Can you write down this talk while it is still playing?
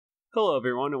Hello,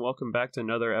 everyone, and welcome back to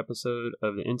another episode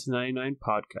of the Into 99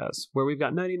 podcast, where we've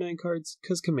got 99 cards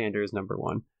because Commander is number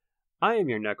one. I am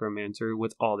your Necromancer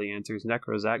with all the answers,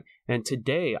 Necrozak, and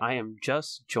today I am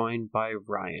just joined by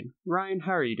Ryan. Ryan,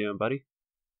 how are you doing, buddy?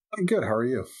 I'm good. How are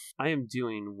you? I am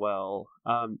doing well.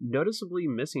 Noticeably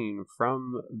missing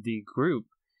from the group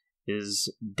is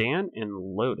Dan and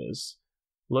Lotus.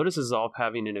 Lotus is off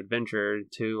having an adventure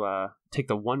to take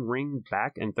the One Ring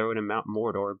back and throw it in Mount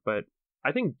Mordor, but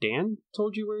I think Dan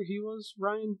told you where he was,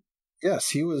 Ryan?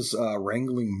 Yes, he was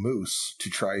wrangling Moose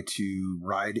to try to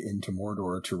ride into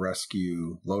Mordor to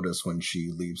rescue Lotus when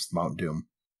she leaves Mount Doom.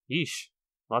 Yeesh.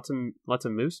 Lots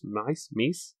of moose? Mice?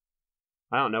 Meese?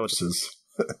 I don't know what this is.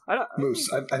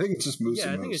 Moose. I think it's just Moose and Moose.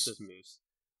 Yeah, I think it's just Moose.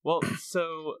 Well,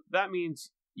 so that means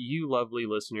you lovely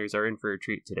listeners are in for a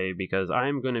treat today because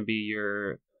I'm going to be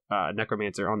your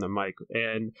Necromancer on the mic,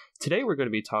 and today we're going to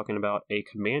be talking about a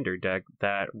commander deck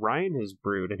that Ryan has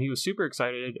brewed, and he was super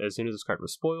excited as soon as this card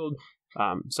was spoiled,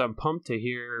 so I'm pumped to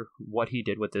hear what he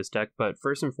did with this deck. But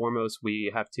first and foremost,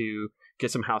 we have to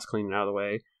get some house cleaning out of the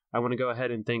way. I want to go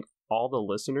ahead and thank all the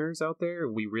listeners out there.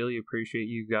 We really appreciate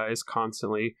you guys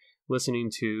constantly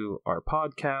listening to our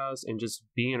podcast and just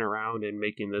being around and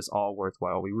making this all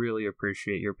worthwhile. We really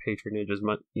appreciate your patronage as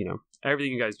much,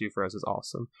 everything you guys do for us is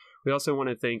awesome. We also want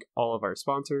to thank all of our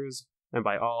sponsors, and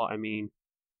by all, I mean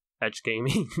Etch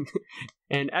Gaming,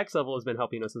 and X Level has been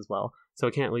helping us as well, so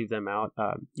I can't leave them out.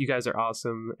 You guys are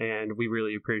awesome, and we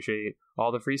really appreciate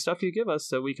all the free stuff you give us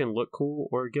so we can look cool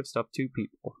or give stuff to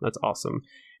people. That's awesome.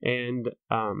 And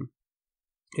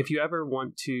if you ever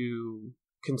want to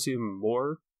consume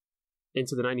more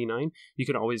Into the 99, you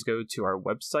can always go to our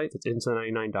website. That's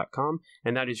into99.com,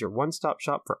 and that is your one-stop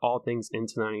shop for all things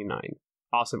Into 99.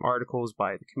 Awesome articles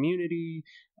by the community,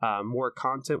 more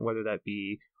content, whether that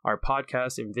be our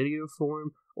podcast in video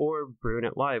form or Brewing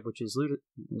It Live, which is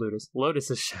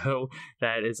Lotus's show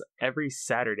that is every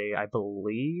Saturday, I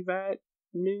believe at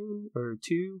noon or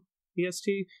 2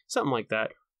 EST, something like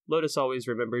that. Lotus always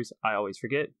remembers, I always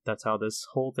forget. That's how this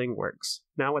whole thing works.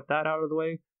 Now with that out of the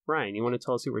way, Ryan, you want to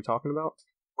tell us who we're talking about?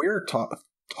 We're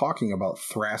talking about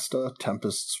Thrasta,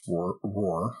 Tempest's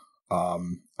Roar.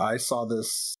 I saw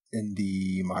this in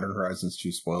the Modern Horizons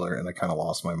 2 spoiler, and I kind of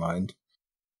lost my mind.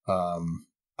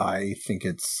 I think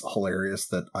it's hilarious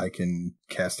that I can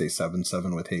cast a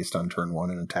 7/7 with haste on turn 1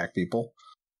 and attack people.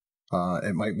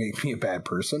 It might make me a bad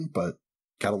person, but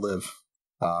gotta live.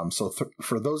 So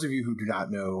for those of you who do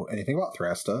not know anything about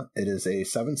Thrasta, it is a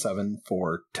 7/7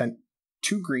 for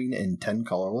 2 green and 10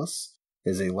 colorless. It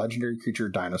is a legendary creature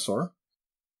dinosaur.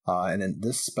 And then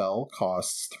this spell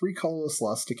costs 3 colorless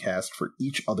less to cast for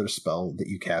each other spell that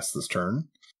you cast this turn.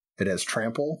 It has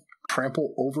trample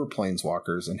over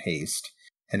planeswalkers, and haste,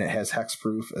 and it has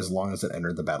hexproof as long as it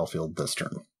entered the battlefield this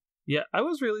turn. Yeah, I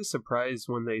was really surprised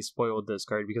when they spoiled this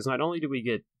card, because not only did we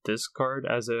get this card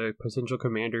as a potential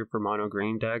commander for mono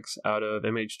green decks out of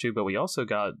MH2, but we also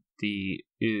got the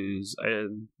Ooze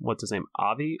and what's his name,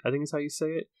 Avi, I think is how you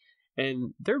say it.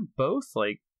 And they're both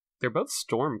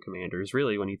storm commanders,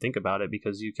 really, when you think about it,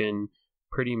 because you can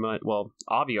pretty much, well,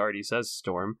 Avi already says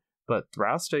storm, but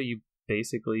Thrasta, you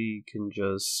basically can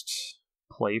just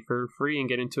play for free and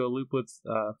get into a loop with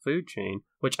Food Chain,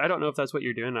 which I don't know if that's what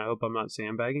you're doing. I hope I'm not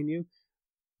sandbagging you,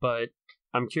 but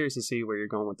I'm curious to see where you're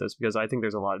going with this, because I think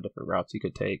there's a lot of different routes you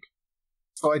could take.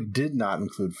 So I did not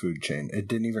include Food Chain. It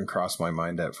didn't even cross my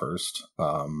mind at first.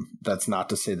 That's not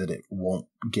to say that it won't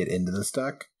get into this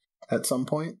deck at some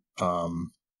point.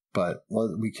 But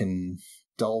we can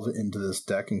delve into this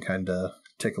deck and kind of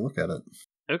take a look at it.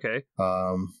 Okay.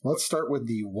 Let's start with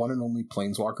the one and only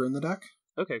Planeswalker in the deck.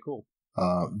 Okay, cool.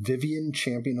 Vivian,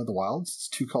 Champion of the Wilds. It's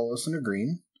 2 colorless and a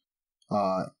green.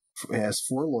 It has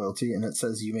 4 loyalty, and it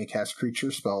says you may cast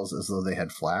creature spells as though they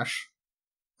had flash.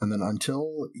 And then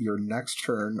until your next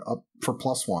turn, up for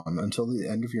 +1, until the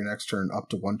end of your next turn, up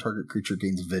to 1 target creature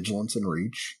gains vigilance and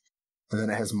reach. And then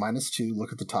it has -2,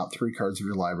 look at the top 3 cards of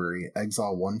your library,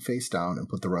 exile 1 face down, and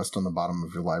put the rest on the bottom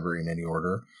of your library in any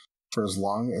order. For as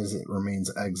long as it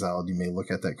remains exiled, you may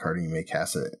look at that card and you may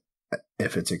cast it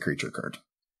if it's a creature card.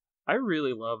 I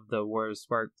really love the War of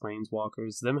Spark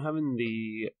Planeswalkers. Them having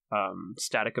the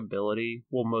static ability,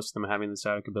 well, most of them having the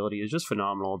static ability is just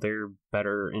phenomenal. They're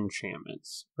better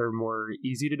enchantments. They're more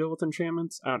easy to deal with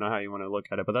enchantments. I don't know how you want to look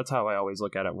at it, but that's how I always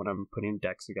look at it when I'm putting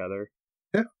decks together.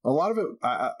 Yeah, a lot of it,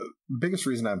 biggest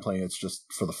reason I'm playing it's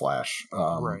just for the flash.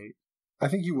 Right. I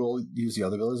think you will use the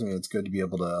other abilities. I mean, it's good to be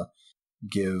able to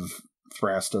give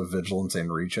Thrasta vigilance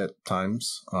and reach at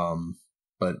times,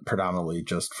 but predominantly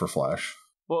just for flash.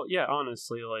 Well, yeah,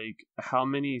 honestly, like, how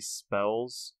many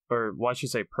spells, or why should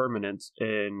I say permanents,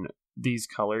 in these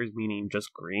colors, meaning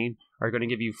just green, are going to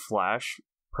give you flash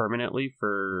permanently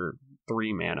for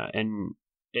 3 mana. And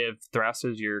if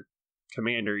Thrasta is your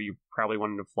commander, you probably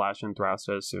want to flash in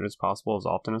Thrasta as soon as possible, as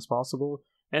often as possible.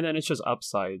 And then it's just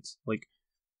upsides. Like,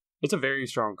 it's a very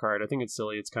strong card. I think it's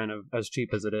silly. It's kind of as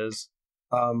cheap as it is.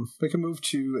 We can move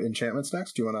to enchantments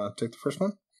next. Do you want to take the first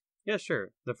one? Yeah,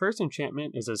 sure. The first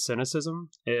enchantment is a Cynicism.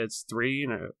 It's 3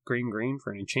 and a green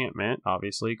for an enchantment,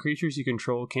 obviously. Creatures you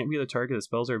control can't be the target of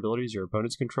spells or abilities your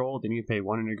opponents control. Then you pay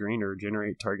 1 and a green to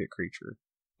regenerate target creature.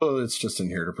 Well, it's just in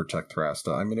here to protect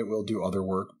Thrasta. I mean, it will do other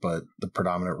work, but the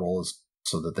predominant role is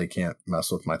so that they can't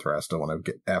mess with my Thrasta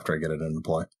after I get it into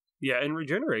play. Yeah, and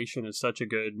regeneration is such a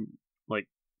good, like,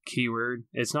 keyword.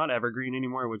 It's not evergreen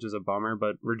anymore, which is a bummer,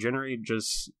 but regenerate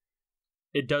just...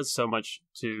 it does so much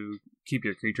to keep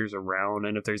your creatures around,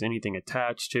 and if there's anything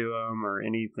attached to them or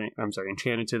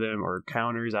enchanted to them or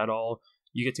counters at all,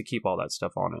 you get to keep all that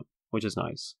stuff on it, which is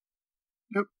nice.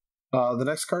 Yep. The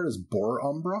next card is Boar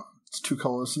Umbra. It's 2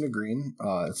 colors and a green.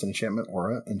 It's an enchantment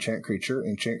aura. Enchant creature.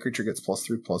 Enchant creature gets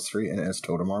 +3/+3, and it has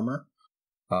totem armor.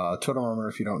 Totem armor,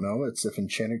 if you don't know, it's if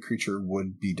enchanted creature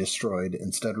would be destroyed,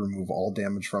 instead remove all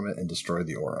damage from it and destroy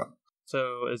the aura.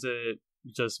 So is it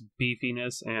just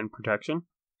beefiness and protection?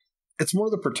 It's more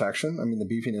the protection. I mean, the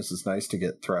beefiness is nice to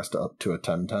get Thrasta up to a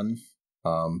 10/10,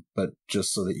 but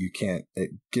just so that you can't...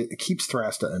 It keeps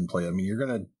Thrasta in play. I mean, you're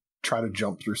going to try to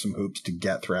jump through some hoops to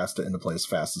get Thrasta into play as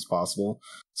fast as possible,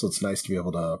 so it's nice to be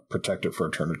able to protect it for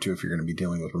a turn or two if you're going to be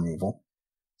dealing with removal.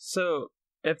 So,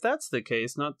 if that's the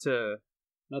case, not to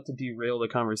derail the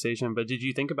conversation, but did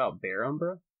you think about Bear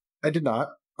Umbra? I did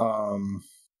not.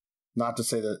 Not to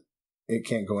say that it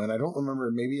can't go in. I don't remember.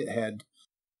 Maybe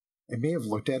it may have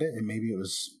looked at it and maybe it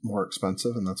was more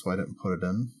expensive and that's why I didn't put it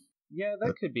in. Yeah,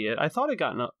 that could be it. I thought it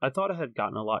had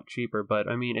gotten a lot cheaper, but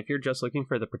I mean, if you're just looking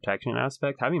for the protection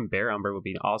aspect, having Bear Umbra would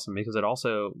be awesome because it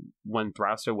also, when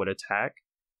Thrasta would attack,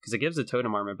 because it gives the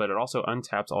totem armor, but it also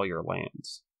untaps all your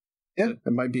lands. Yeah,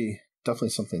 it might be definitely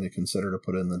something to consider to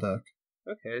put in the deck.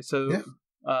 Okay, so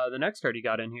the next card you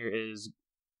got in here is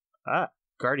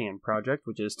Guardian Project,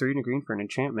 which is 3 and a green for an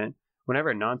enchantment.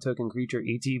 Whenever a non-token creature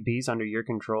ETBs under your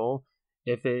control,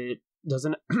 if it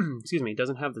doesn't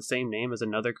have the same name as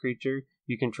another creature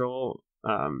you control,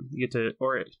 you get to,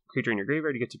 or a creature in your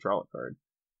graveyard, you get to draw a card.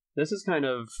 This is kind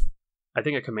of, I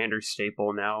think, a commander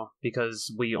staple now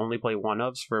because we only play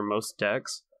one-ofs for most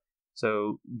decks.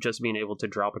 So just being able to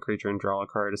drop a creature and draw a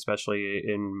card, especially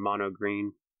in mono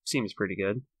green, seems pretty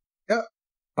good. Yeah.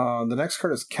 The next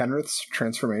card is Kenrith's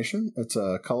Transformation. It's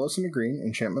a colorless and a green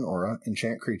enchantment aura,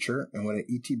 enchant creature, and when it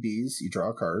ETBs, you draw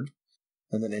a card.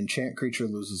 And then enchant creature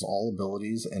loses all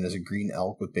abilities and is a green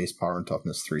elk with base power and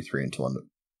toughness 3/3 until end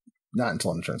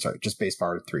of turn, just base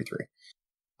power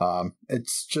 3/3.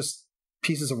 It's just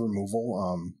pieces of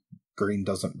removal. Green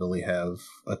doesn't really have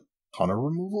a ton of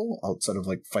removal outside of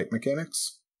like fight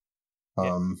mechanics.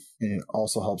 And it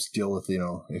also helps deal with,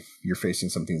 if you're facing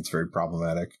something that's very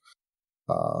problematic,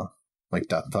 like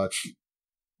Death Touch.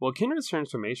 Well, Kenrith's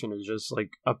Transformation is just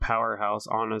like a powerhouse,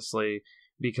 honestly,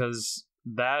 because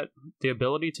the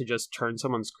ability to just turn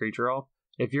someone's creature off,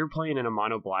 if you're playing in a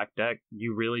mono black deck,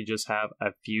 you really just have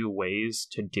a few ways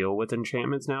to deal with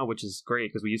enchantments now, which is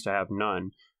great because we used to have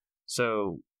none.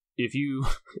 So if you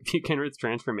Kenrith's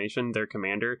Transformation, their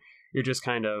commander, you're just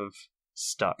kind of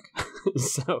stuck.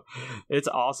 So it's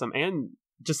awesome. And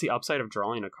just the upside of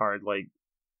drawing a card, like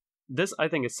this, I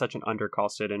think is such an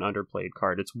undercosted and underplayed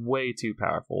card. It's way too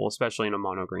powerful, especially in a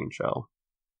mono green shell.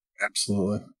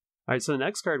 Absolutely. All right, so the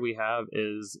next card we have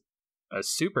is a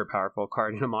super powerful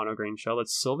card in a mono green shell.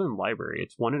 It's Sylvan Library.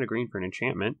 It's 1 and a green for an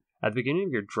enchantment. At the beginning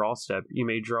of your draw step, you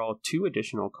may draw 2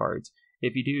 additional cards.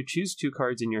 If you do, choose 2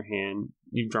 cards in your hand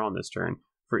you've drawn this turn.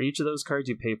 For each of those cards,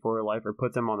 you pay 4 a life or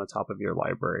put them on the top of your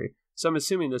library. So I'm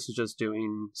assuming this is just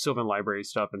doing Sylvan Library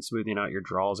stuff and smoothing out your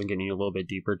draws and getting you a little bit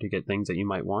deeper to get things that you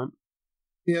might want.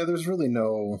 Yeah, there's really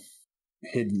no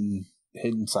hidden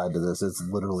side to this. It's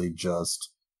literally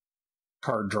just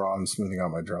card draw and smoothing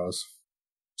out my draws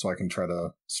so I can try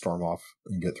to storm off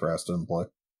and get Thrasta in play.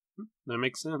 That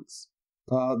makes sense.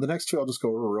 The next 2 I'll just go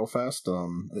over real fast.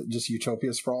 Just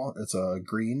Utopia Sprawl. It's a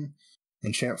green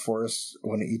enchant forest.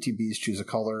 When it ETBs, choose a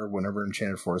color. Whenever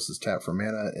enchanted forest is tapped for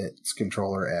mana, its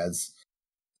controller adds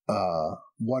 1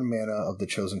 mana of the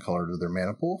chosen color to their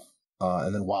mana pool.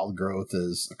 And then Wild Growth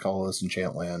is a colorless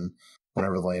enchant land.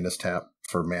 Whenever the land is tapped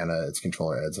for mana, its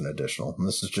controller adds an additional. And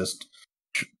this is just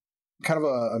kind of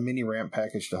a mini ramp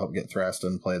package to help get Thrasta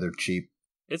in play. They're cheap.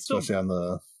 It still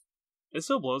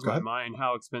blows my ahead. mind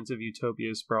how expensive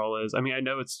Utopia Sprawl is. I mean, I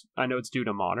know it's due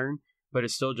to modern, but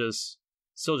it's still just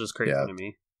crazy to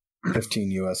me.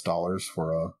 $15 US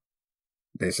for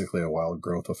basically a wild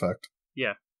growth effect.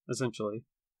 Yeah, essentially.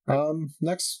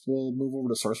 Next, we'll move over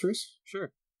to sorceries.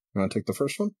 Sure. You want to take the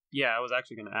first one? Yeah, I was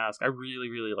actually going to ask. I really,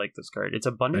 really like this card. It's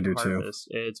Abundant I do too. Harvest.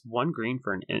 It's 1 green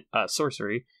for an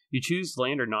sorcery. You choose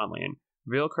land or non-land.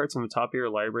 Reveal cards from the top of your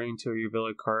library until you reveal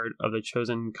a card of the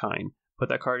chosen kind. Put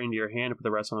that card into your hand and put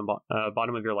the rest on the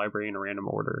bottom of your library in a random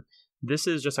order. This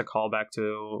is just a callback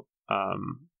to,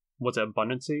 what's it,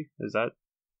 Abundancy? Is that?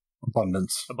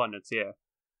 Abundance. Abundance, yeah.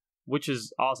 Which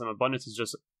is awesome. Abundance is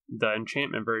just the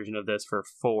enchantment version of this for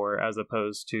 4 as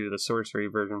opposed to the sorcery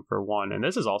version for 1. And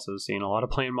this is also seen a lot of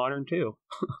play in Modern too.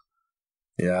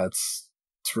 Yeah, it's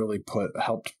really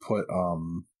helped put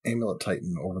Amulet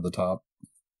Titan over the top.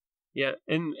 Yeah,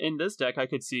 in this deck I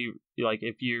could see, like,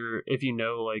 if you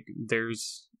know, like,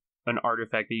 there's an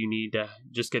artifact that you need to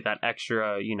just get that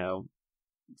extra,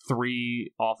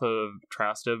 3 off of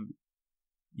Thrasta,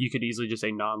 you could easily just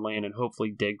say non-land and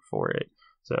hopefully dig for it.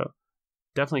 So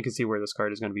definitely could see where this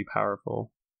card is going to be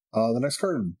powerful. The next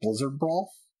card, Blizzard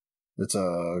Brawl. It's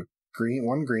a green,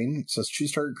 1 green. It says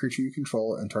choose target creature you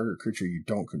control and target creature you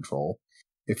don't control.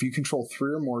 If you control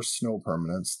 3 or more snow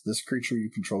permanents, this creature you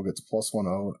control gets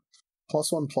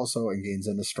 +1/+1/0, and gains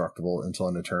indestructible until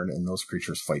end of turn, and those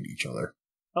creatures fight each other.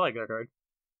 I like that card.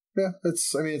 Yeah,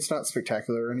 it's not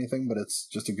spectacular or anything, but it's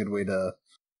just a good way to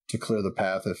clear the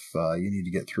path if you need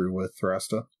to get through with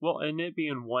Thrasta. Well, and it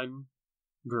being 1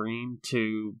 green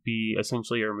to be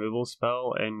essentially a removal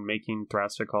spell and making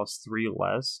Thrasta cost 3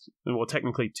 less. Well,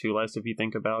 technically 2 less if you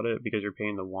think about it, because you're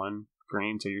paying the 1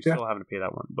 green, so you're still having to pay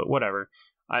that 1. But whatever.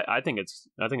 I think it's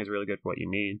really good for what you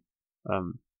need.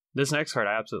 This next card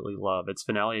I absolutely love. It's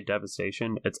Finale of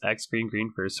Devastation. It's X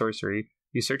green for a sorcery.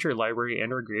 You search your library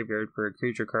and or graveyard for a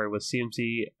creature card with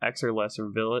CMC X or less and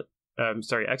reveal it.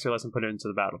 X or less and put it into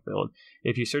the battlefield.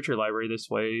 If you search your library this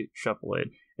way, shuffle it.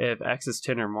 If X is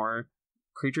 10 or more,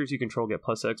 creatures you control get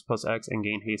 +X and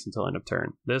gain haste until end of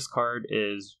turn. This card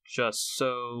is just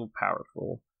so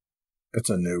powerful. It's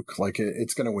a nuke. Like,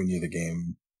 it's going to win you the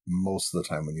game most of the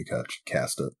time when you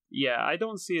cast it. Yeah, I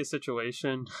don't see a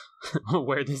situation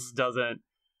where this doesn't,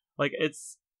 like,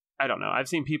 I don't know. I've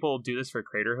seen people do this for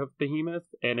Craterhoof Behemoth,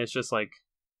 and it's just like,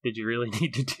 did you really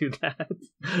need to do that?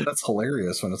 That's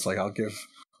hilarious when it's like, I'll give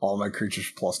all my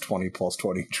creatures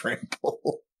 +20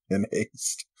 trample in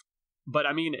haste. But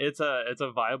I mean, it's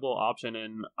a viable option,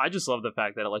 and I just love the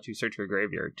fact that it lets you search your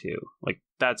graveyard too. Like,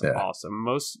 that's awesome.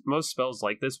 Most spells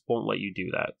like this won't let you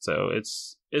do that, so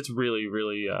it's really,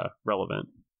 really relevant.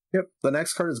 Yep. The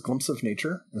next card is Glimpse of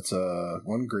Nature. It's a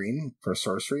 1 green for a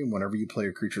sorcery. Whenever you play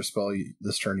a creature spell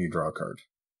this turn, you draw a card.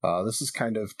 This is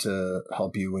kind of to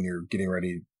help you when you're getting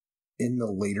ready in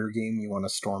the later game. You want to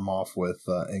storm off with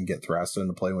and get Thrasta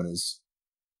into play when his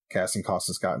casting cost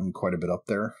has gotten quite a bit up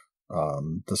there.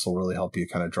 This will really help you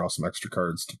kind of draw some extra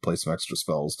cards to play some extra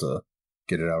spells to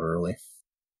get it out early.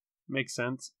 Makes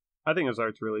sense. I think his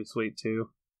art's really sweet too.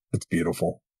 It's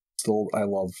beautiful. Still, I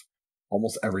love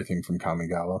almost everything from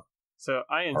Kamigawa. So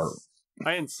I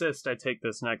insist I take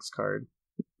this next card.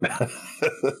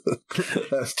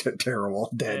 That's terrible.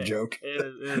 Dad joke. It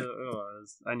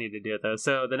was. I need to do it though.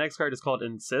 So the next card is called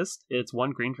Insist. It's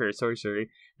 1 green for a sorcery.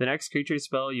 The next creature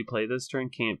spell you play this turn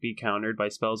can't be countered by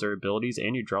spells or abilities,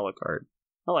 and you draw a card.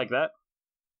 I like that.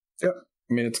 Yep.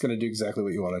 I mean, it's going to do exactly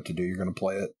what you want it to do. You're going to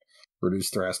play it,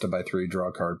 reduce Thrasta by 3, draw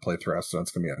a card, play Thrasta, and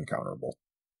it's going to be uncounterable.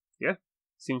 Yeah.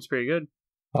 Seems pretty good.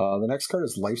 The next card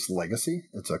is Life's Legacy.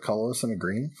 It's a colorless and a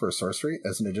green for a sorcery.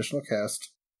 As an additional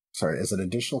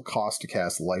cost to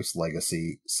cast Life's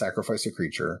Legacy, sacrifice a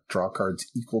creature, draw cards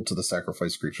equal to the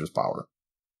sacrificed creature's power.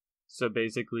 So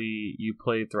basically, you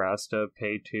play Thrasta,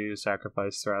 pay 2,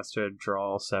 sacrifice Thrasta,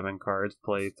 draw 7 cards,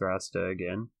 play Thrasta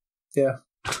again. Yeah.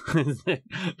 that's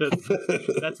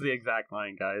the exact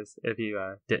line, guys. If you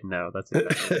didn't know, that's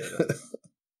exactly what it is.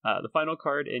 The final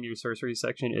card in your sorcery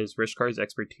section is Rishkar's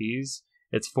Expertise.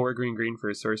 It's 4 green for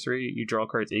a sorcery. You draw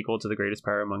cards equal to the greatest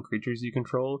power among creatures you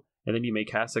control, and then you may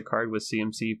cast a card with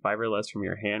CMC 5 or less from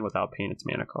your hand without paying its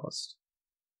mana cost.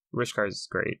 Rishkar's is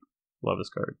great. Love this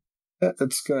card.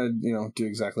 It's gonna, do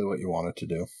exactly what you want it to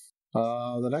do.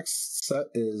 The next set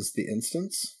is the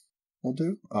instants. We'll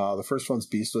do. The first one's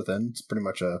Beast Within. It's pretty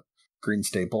much a green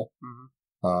staple.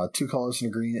 Mm-hmm. 2 colors and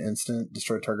a green instant.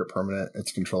 Destroy target permanent.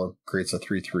 Its controller creates a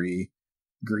 3/3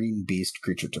 green beast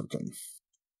creature token.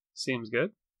 Seems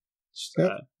good. Just,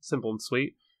 yep. Simple and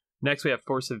sweet. Next, we have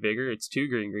Force of Vigor. It's 2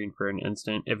 green for an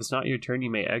instant. If it's not your turn, you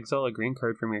may exile a green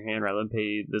card from your hand rather than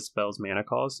pay this spell's mana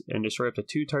cost, and destroy up to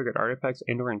 2 target artifacts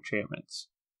and/or enchantments.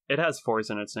 It has force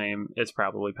in its name. It's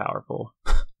probably powerful.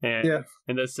 And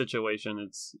in this situation,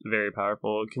 it's very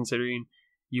powerful, considering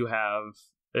you have,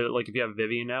 like, if you have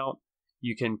Vivian out,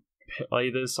 you can play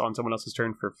this on someone else's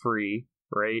turn for free,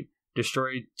 right?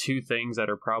 Destroy 2 things that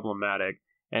are problematic,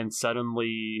 and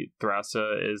suddenly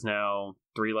Thrasta is now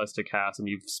 3 less to cast, and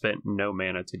you've spent no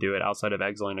mana to do it outside of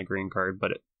exiling a green card.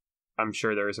 But I'm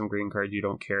sure there are some green cards you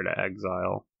don't care to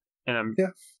exile, and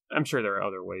I'm sure there are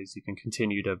other ways you can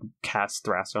continue to cast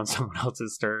Thrasta on someone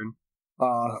else's turn.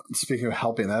 Speaking of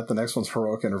helping that, the next one's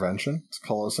Heroic Intervention. It's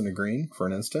colorless and a green for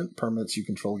an instant. Permanents you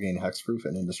control gain hexproof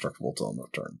and indestructible till end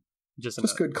of turn. Just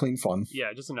good, clean fun.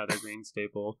 Yeah, just another green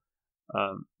staple.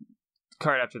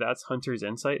 Card after that's Hunter's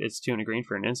Insight. It's 2 and a green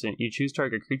for an instant. You choose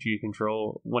target creature you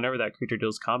control. Whenever that creature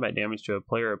deals combat damage to a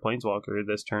player or planeswalker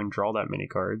this turn, draw that many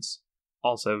cards.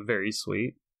 Also very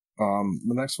sweet. The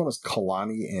next one is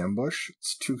Kalani Ambush.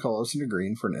 It's 2 colors and a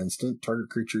green for an instant.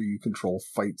 Target creature you control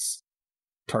fights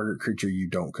target creature you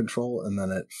don't control, and then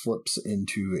it flips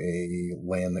into a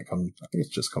land that comes. I think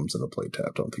it just comes in a play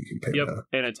tapped. I don't think you can pay mana.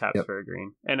 And it taps for a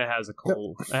green, and it has a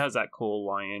cool. It has that cool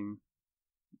lion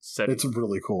setting. It's a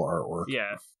really cool artwork.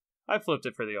 Yeah, I flipped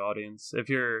it for the audience. If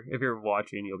you're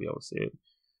watching, you'll be able to see it.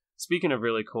 Speaking of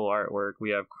really cool artwork,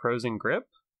 we have Crows and Grip,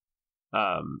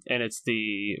 and it's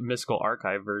the Mystical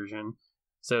Archive version.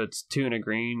 So it's 2 and a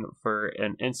green for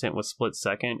an instant with split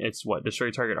second. It's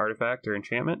destroy target artifact or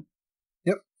enchantment.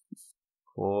 Yep.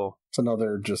 Cool. It's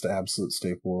another just absolute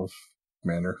staple of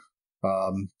Commander.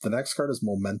 The next card is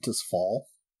Momentous Fall.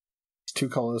 It's 2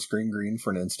 colorless green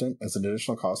for an instant. As an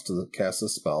additional cost to cast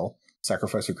this spell,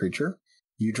 sacrifice a creature.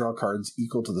 You draw cards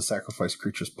equal to the sacrificed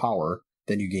creature's power,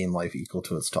 then you gain life equal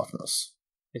to its toughness.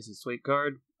 It's a sweet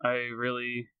card. I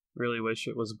really, really wish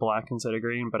it was black instead of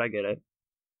green, but I get it.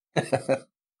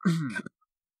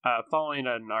 Following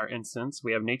on our instance,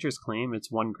 we have Nature's Claim. It's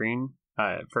 1 green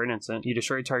for an instant. You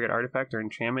destroy target artifact or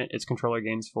enchantment. Its controller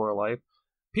gains 4 life.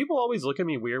 People always look at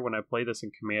me weird when I play this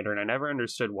in Commander, and I never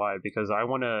understood why, because I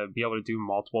want to be able to do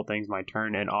multiple things my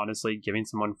turn, and honestly, giving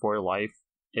someone 4 life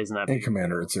isn't that big. In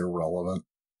Commander, it's irrelevant.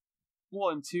 Well,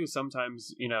 and 2,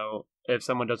 sometimes, if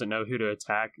someone doesn't know who to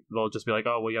attack, they'll just be like,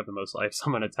 oh, well, you have the most life, so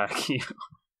I'm going to attack you.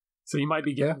 So you might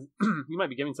be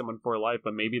giving someone 4 life,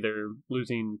 but maybe they're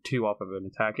losing 2 off of an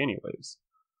attack anyways.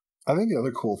 I think the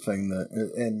other cool thing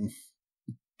and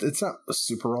it's not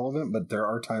super relevant, but there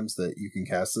are times that you can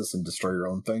cast this and destroy your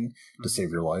own thing to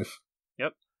save your life.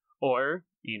 Yep. Or,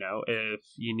 if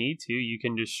you need to, you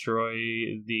can destroy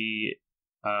the,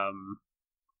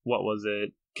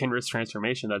 Kinrith's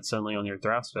Transformation that's suddenly on your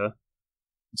Thrasta.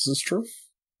 This is true.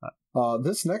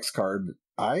 This next card,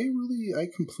 I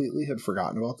completely had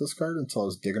forgotten about this card until I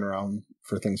was digging around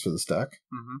for things for this deck.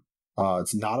 Mm-hmm.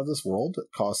 It's Not of This World. It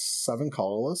costs 7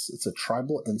 colorless. It's a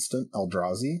tribal instant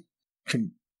Eldrazi.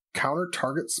 Can counter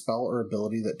target spell or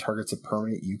ability that targets a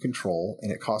permanent you control,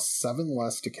 and it costs 7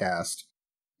 less to cast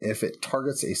if it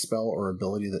targets a spell or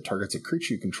ability that targets a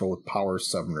creature you control with power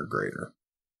 7 or greater.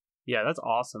 Yeah, that's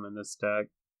awesome in this deck.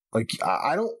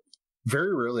 I don't...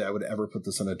 Very rarely I would ever put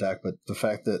this in a deck, but the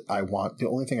fact that the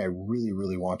only thing I really,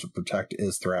 really want to protect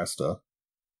is Thrasta,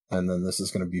 and then this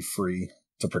is going to be free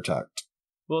to protect.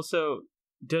 Well, so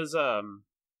does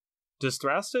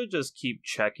Thrasta just keep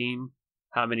checking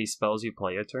how many spells you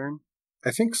play a turn?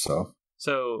 I think so.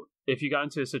 So if you got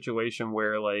into a situation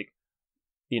where,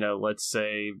 let's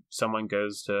say someone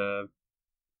goes to,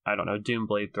 I don't know,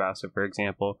 Doomblade Thrasta, for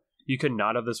example, you could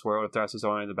Not of This World if Thrasta's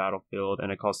only in the battlefield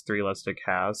and it costs 3 less to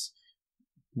cast.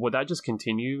 Would that just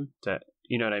continue to,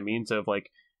 you know what I mean? So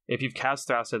if you've cast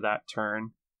Thrasta that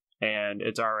turn and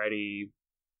it's already,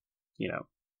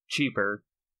 cheaper,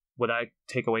 would that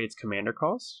take away its commander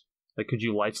cost? Could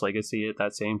you Life's Legacy at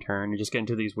that same turn and just get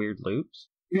into these weird loops?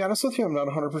 To be honest with you, I'm not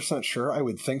 100% sure. I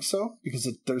would think so, because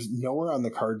there's nowhere on the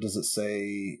card does it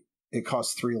say it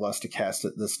costs 3 less to cast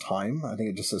it this time. I think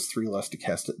it just says 3 less to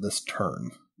cast it this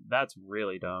turn. That's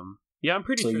really dumb. Yeah, I'm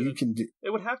pretty sure it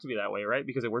would have to be that way, right?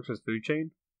 Because it works with Food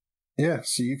Chain? Yeah,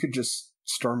 so you could just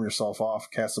storm yourself off,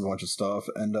 cast a bunch of stuff,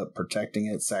 end up protecting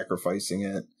it, sacrificing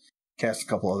it, cast a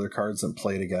couple other cards, and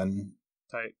play it again.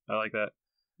 Tight. I like that.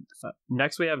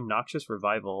 Next we have Noxious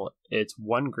Revival. It's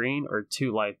 1 green or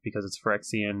 2 life because it's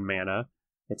Phyrexian mana.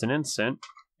 It's an instant,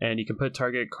 and you can put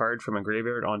target card from a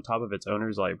graveyard on top of its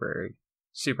owner's library.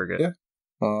 Super good. Yeah.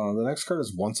 The next card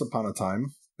is Once Upon a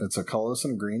Time. It's a colorless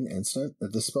and green instant.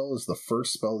 If this spell is the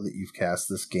first spell that you've cast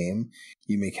this game,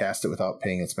 you may cast it without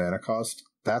paying its mana cost.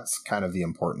 That's kind of the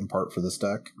important part for this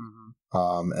deck.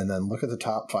 Mm-hmm. And then look at the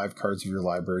top 5 cards of your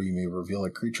library. You may reveal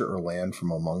a creature or land from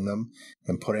among them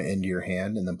and put it into your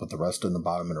hand, and then put the rest in the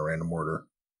bottom in a random order.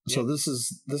 Yeah. So this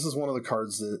is one of the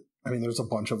cards that, there's a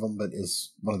bunch of them, but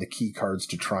is one of the key cards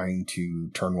to trying to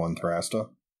turn 1 Thrasta.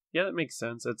 Yeah, that makes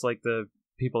sense. It's like the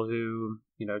people who,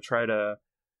 try to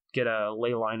get a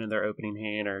ley line in their opening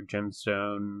hand or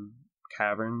gemstone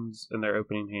caverns in their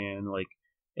opening hand. Like,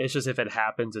 it's just if it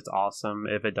happens, it's awesome.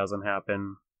 If it doesn't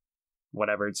happen,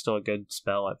 whatever, it's still a good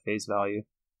spell at face value.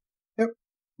 Yep.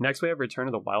 Next, we have Return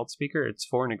of the Wild Speaker. It's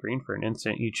 4 and a green for an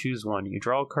instant. You choose one. You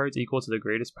draw cards equal to the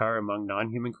greatest power among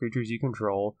non-human creatures you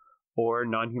control, or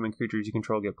non-human creatures you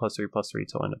control get +3/+3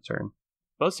 till end of turn.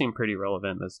 Both seem pretty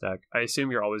relevant in this deck. I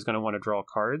assume you're always going to want to draw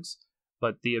cards,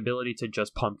 but the ability to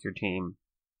just pump your team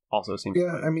also seems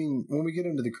fun. I mean, when we get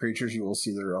into the creatures, you will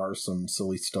see there are some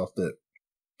silly stuff that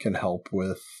can help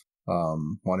with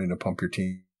wanting to pump your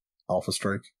team. Alpha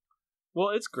Strike. Well,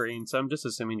 it's green, so I'm just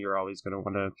assuming you're always going to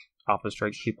want to Alpha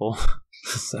Strike people.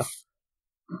 So.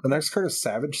 The next card is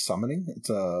Savage Summoning. It's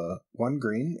a 1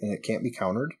 green, and it can't be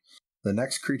countered. The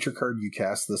next creature card you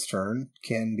cast this turn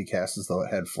can be cast as though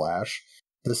it had flash.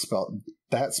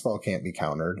 That spell can't be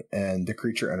countered, and the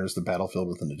creature enters the battlefield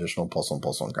with an additional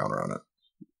 +1/+1 counter on it.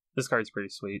 This card's pretty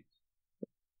sweet.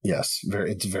 Yes,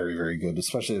 it's very, very good,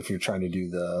 especially if you're trying to do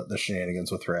the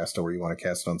shenanigans with Thrasta where you want to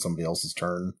cast it on somebody else's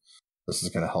turn. This is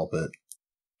going to help it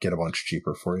get a bunch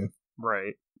cheaper for you.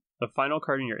 Right. The final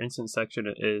card in your instant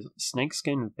section is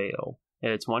Snakeskin Veil.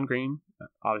 It's 1 green,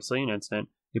 obviously an instant.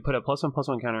 You put a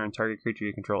 +1/+1 counter on target creature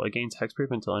you control. It gains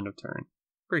hexproof until end of turn.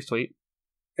 Pretty sweet.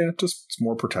 Yeah, just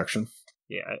more protection.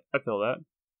 Yeah, I feel that.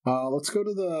 Let's go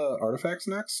to the artifacts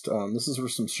next. This is where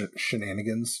some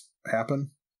shenanigans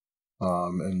happen.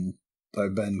 And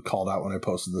I've been called out when I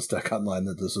posted this deck online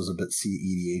that this was a bit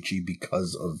CEDHE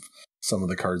because of some of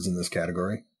the cards in this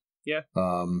category. Yeah.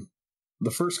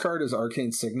 The first card is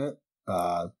Arcane Signet.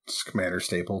 It's commander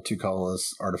staple, 2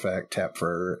 colorless artifact, tap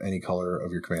for any color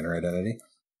of your commander identity.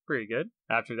 Pretty good.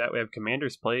 After that, we have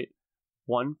Commander's Plate,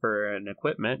 1 for an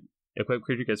equipment. Equipped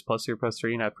creature gets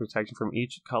 +3/+3 and have protection from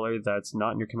each color that's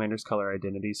not in your commander's color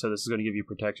identity. So this is going to give you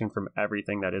protection from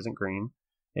everything that isn't green.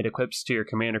 It equips to your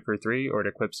commander for 3, or it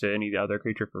equips to any other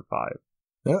creature for 5.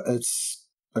 Yeah, it's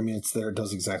there. It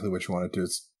does exactly what you want it to.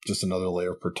 It's just another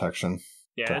layer of protection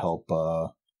to help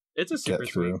it's a super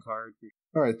sweet card.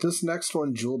 All right, this next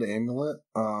one, Jeweled Amulet.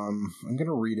 I'm going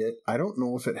to read it. I don't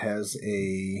know if it has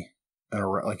an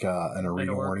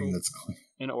arena warning that's clean.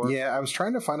 Yeah, I was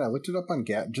trying to find. I looked it up on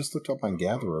looked up on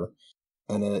Gatherer,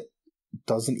 and it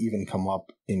doesn't even come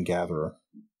up in Gatherer.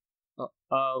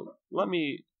 Let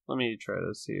me try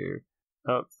this here.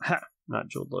 Not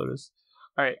Jeweled Lotus.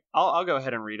 All right, I'll go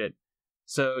ahead and read it.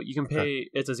 So you can pay. Okay.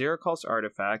 It's a 0-cost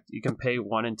artifact. You can pay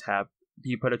 1 and tap.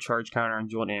 You put a charge counter on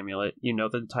Jeweled Amulet. You know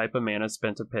the type of mana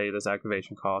spent to pay this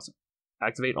activation cost.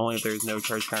 Activate only if there's no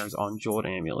charge counters on Jeweled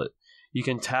Amulet. You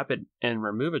can tap it and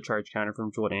remove a charge counter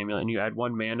from Jeweled Amulet, and you add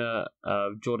 1 mana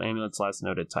of Jeweled Amulet's last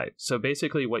noted type. So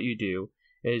basically what you do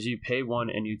is you pay 1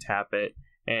 and you tap it,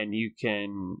 and you're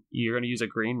going to use a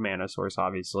green mana source,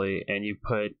 obviously, and you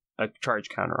put a charge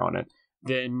counter on it.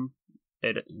 Then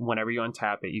whenever you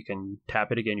untap it, you can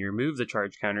tap it again, you remove the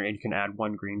charge counter, and you can add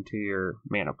 1 green to your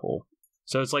mana pool.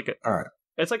 So it's like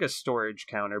it's like a storage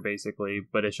counter, basically,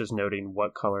 but it's just noting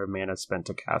what color mana spent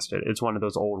to cast it. It's one of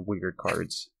those old weird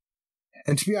cards.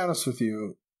 And to be honest with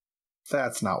you,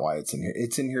 that's not why it's in here.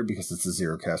 It's in here because it's a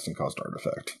 0 casting cost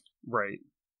artifact. Right.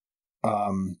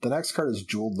 The next card is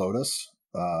Jeweled Lotus.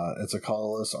 It's a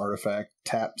colorless artifact.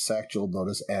 Tap, sack Jeweled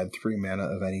Lotus, add 3 mana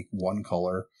of any 1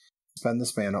 color. Spend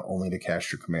this mana only to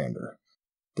cast your commander.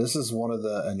 This is one of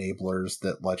the enablers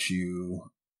that lets you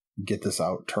get this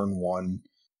out turn 1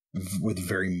 with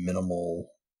very minimal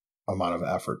amount of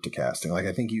effort to casting. Like,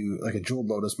 I think a Jeweled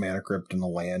Lotus, Mana Crypt, and a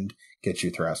land gets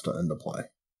you Thrasta into play.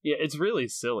 Yeah, it's really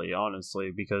silly,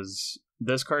 honestly, because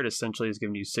this card essentially is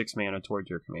giving you 6 mana towards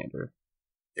your commander.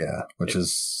 Yeah, which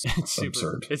is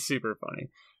absurd. It's super funny.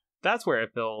 That's where I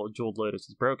feel Jeweled Lotus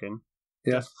is broken.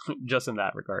 Yeah. Just in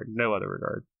that regard. No other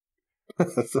regard.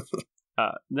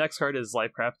 Next card is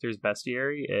Lifecrafter's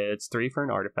Bestiary. It's 3 for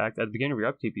an artifact. At the beginning of your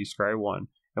upkeep, you scry 1.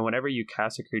 And whenever you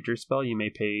cast a creature spell, you may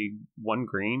pay 1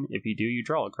 green. If you do, you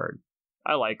draw a card.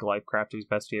 I like Lifecrafter's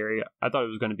Bestiary. I thought it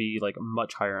was going to be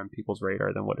much higher on people's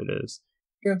radar than what it is.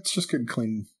 Yeah, it's just good,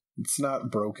 clean. It's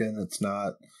not broken. It's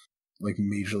not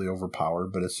majorly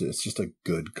overpowered, but it's just a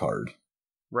good card.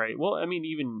 Right. Well, I mean,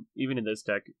 even in this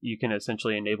deck, you can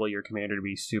essentially enable your commander to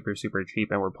be super, super cheap,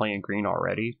 and we're playing green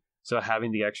already. So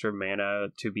having the extra mana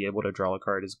to be able to draw a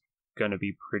card is going to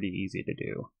be pretty easy to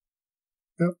do.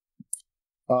 Yep.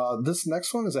 This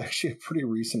next one is actually a pretty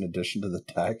recent addition to the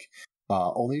deck,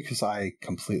 only because I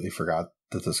completely forgot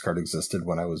that this card existed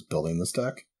when I was building this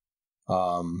deck,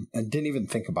 and didn't even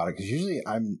think about it, because usually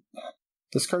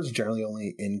this card's generally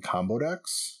only in combo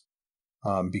decks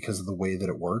because of the way that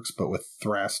it works, but with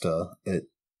Thrasta, it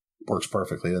works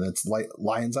perfectly, and it's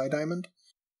Lion's Eye Diamond.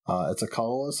 It's a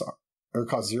colorless, or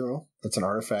cost 0. It's an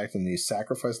artifact, and you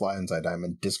sacrifice Lion's Eye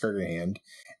Diamond, discard your hand,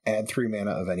 add 3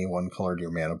 mana of any one color to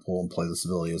your mana pool, and play this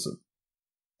ability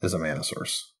as a mana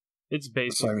source. It's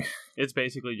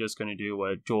basically just going to do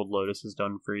what Jeweled Lotus has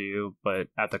done for you, but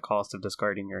at the cost of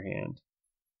discarding your hand.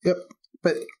 Yep.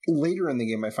 But later in the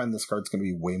game, I find this card's going to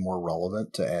be way more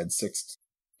relevant to add 6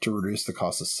 to reduce the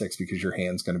cost of 6 because your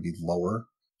hand's going to be lower.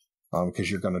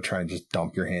 Because you're going to try and just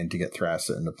dump your hand to get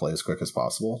Thrasta into play as quick as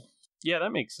possible. Yeah,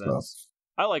 that makes sense.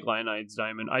 So. I like Lionized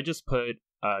Diamond. I just put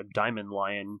Diamond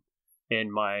Lion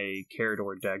in my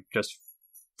Carador deck just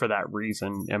for that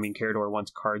reason. I mean, Carador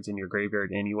wants cards in your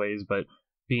graveyard anyways, but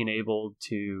being able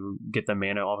to get the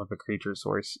mana off of a creature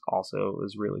source also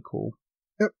is really cool.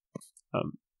 Yep.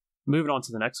 Moving on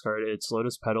to the next card, it's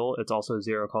Lotus Petal. It's also a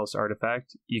 0-cost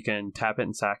artifact. You can tap it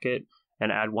and sack it, and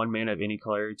add 1 mana of any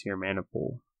color to your mana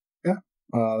pool. Yeah.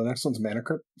 The next one's Mana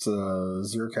Crypt. It's a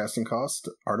 0 casting cost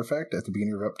artifact. At the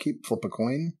beginning of your upkeep, flip a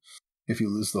coin. If you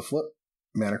lose the flip,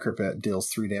 Mana Crypt deals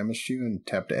 3 damage to you, and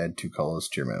tap to add 2 colors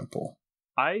to your mana pool.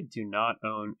 I do not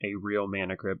own a real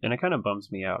Mana Crypt, and it kind of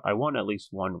bums me out. I want at least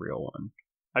one real one.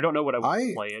 I don't know what I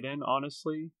would play it in,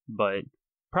 honestly, but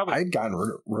probably... I'd gotten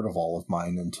rid of all of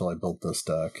mine until I built this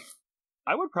deck.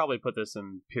 I would probably put this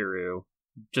in Piru,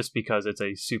 just because it's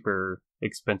a super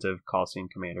expensive costing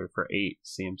commander for 8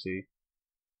 CMC.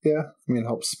 Yeah, I mean, it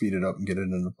helps speed it up and get it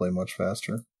into play much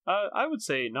faster. I would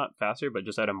say not faster, but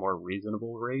just at a more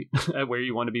reasonable rate at where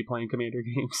you want to be playing commander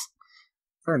games.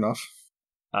 Fair enough.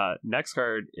 Next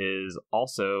card is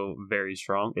also very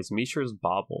strong. It's Mishra's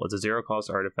Bauble. It's a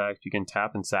 0-cost artifact. You can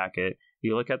tap and sack it.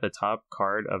 You look at the top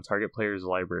card of target player's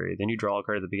library. Then you draw a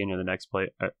card at the beginning of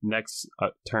the next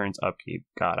turn's upkeep.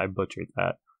 God, I butchered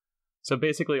that. So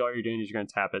basically all you're doing is you're going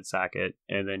to tap it, sack it,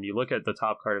 and then you look at the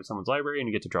top card of someone's library and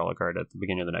you get to draw a card at the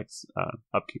beginning of the next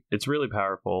upkeep. It's really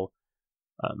powerful.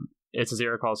 It's a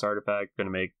 0-cost artifact, going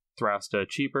to make Thrasta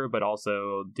cheaper, but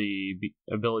also the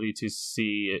ability to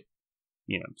see it,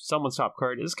 someone's top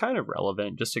card is kind of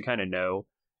relevant just to kind of know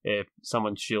if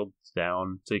someone's shield's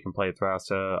down, so you can play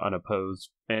Thrasta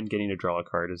unopposed, and getting to draw a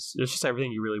card it's just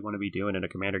everything you really want to be doing in a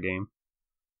commander game.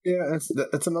 Yeah,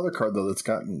 it's another card though that's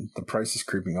gotten the prices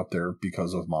creeping up there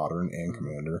because of Modern and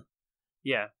Commander.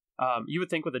 Yeah, you would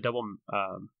think with the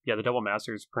double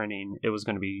Masters printing it was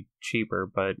going to be cheaper,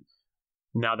 but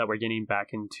now that we're getting back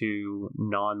into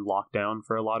non-lockdown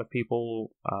for a lot of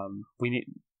people, a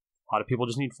lot of people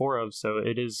just need 4 of, so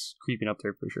it is creeping up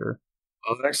there for sure.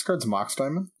 The next card's Mox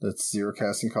Diamond. That's 0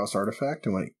 casting cost artifact,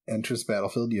 and when it enters the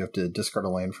battlefield, you have to discard a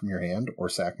land from your hand or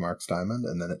sack Mox Diamond,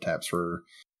 and then it taps for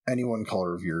any one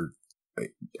color of your...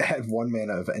 Add 1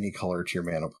 mana of any color to your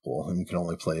mana pool, and you can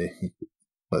only play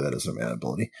that as a mana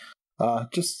ability.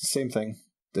 Just the same thing.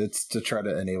 It's to try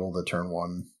to enable the turn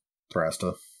 1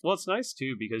 Thrasta. Well, it's nice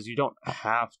too because you don't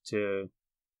have to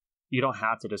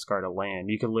discard a land.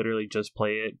 You can literally just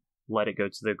play it, let it go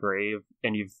to the grave,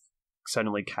 and you've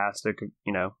suddenly cast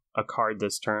a card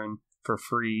this turn for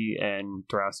free, and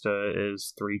Thrasta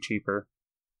is 3 cheaper.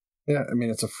 Yeah, I mean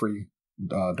it's a free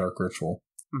Dark Ritual.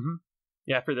 Mm-hmm.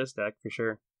 Yeah, for this deck for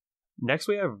sure. Next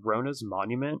we have Rona's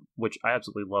Monument, which I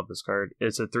absolutely love this card.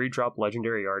 It's a 3-drop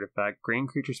legendary artifact. Green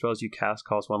creature spells you cast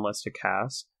cost 1 less to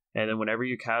cast. And then whenever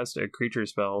you cast a creature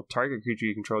spell, target creature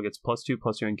you control gets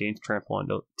 +2/+2 and gains trample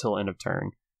until end of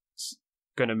turn. It's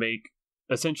going to make...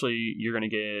 Essentially, you're going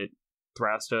to get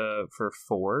Thrasta for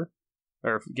 4,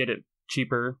 or get it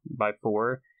cheaper by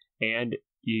 4, and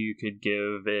you could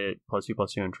give it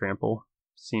 +2/+2 and trample.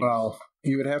 Well,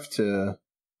 you would have to...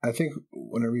 I think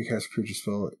whenever you cast a creature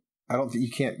spell, I don't think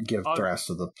you can't give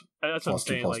Thrasta the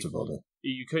 +2/+2 ability.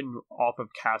 You couldn't off of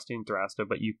casting Thrasta,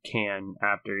 but you can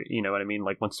after, you know what I mean?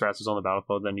 Like once Thrasta's on the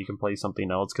battlefield, then you can play something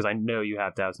else, because I know you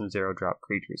have to have some 0-drop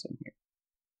creatures in here.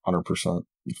 100%.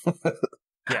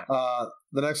 Yeah.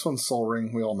 The next one's Soul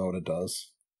Ring. We all know what it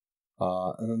does.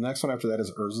 And the next one after that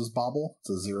is Urza's Bauble.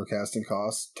 It's a 0 casting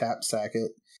cost. Tap, sack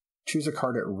it. Choose a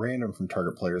card at random from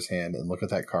target player's hand and look at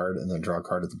that card, and then draw a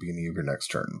card at the beginning of your next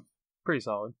turn. Pretty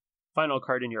solid. Final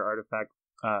card in your artifact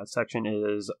section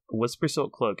is Whisper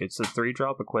Silk Cloak. It's a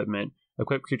 3-drop equipment.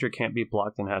 Equipped creature can't be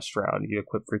blocked and has Shroud. You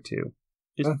equip for 2.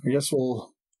 I guess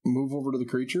we'll move over to the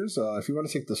creatures. If you want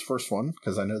to take this first one,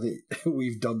 because I know that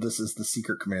we've dubbed this as the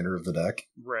secret commander of the deck.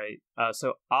 Right.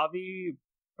 So Avi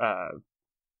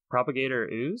Propagator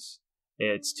Ooze.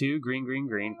 It's 2 green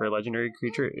for a legendary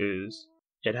creature Ooze.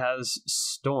 It has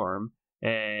Storm,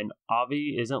 and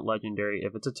Avi isn't legendary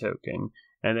if it's a token.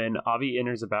 And then Avi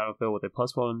enters the battlefield with a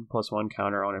 +1/+1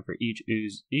 counter on it for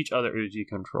each other ooze you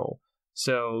control.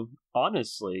 So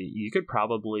honestly, you could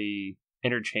probably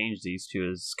interchange these two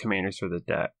as commanders for the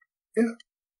deck. Yeah.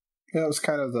 Yeah, it was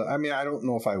kind of the. I mean, I don't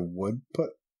know if I would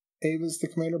put Abe as the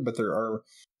commander, but there are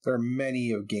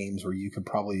many of games where you could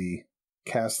probably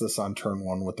cast this on turn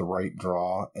one with the right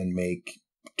draw and make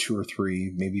 2 or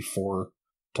 3, maybe 4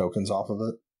 tokens off of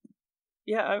it.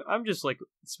 Yeah, I'm just like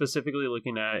specifically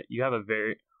looking at, you have a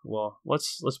very well.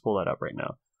 Let's pull that up right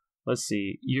now. Let's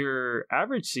see. Your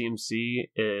average CMC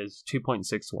is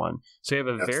 2.61, so you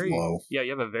have That's low. You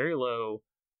have a very low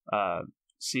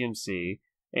CMC,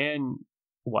 and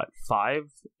what 5?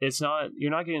 It's not,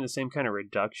 you're not getting the same kind of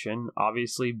reduction,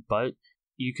 obviously, but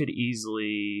you could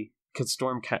easily, because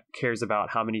Storm cares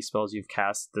about how many spells you've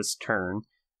cast this turn.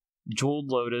 Jeweled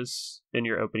Lotus in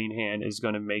your opening hand is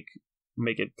going to make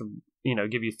it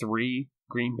give you 3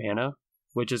 green mana,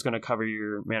 which is going to cover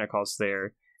your mana cost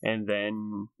there. And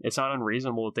then it's not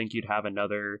unreasonable to think you'd have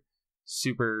another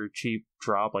super cheap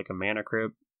drop like a Mana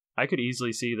Crypt. I could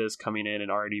easily see this coming in and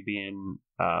already being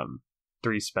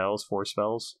 3 spells, 4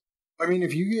 spells. I mean,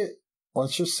 if you get,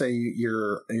 let's just say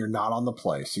you're not on the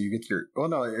play, so you get your, well,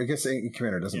 no, I guess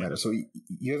commander doesn't matter. So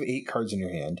you have 8 cards in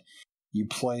your hand. You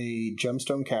play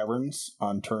Gemstone Caverns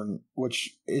on turn,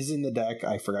 which is in the deck.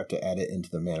 I forgot to add it into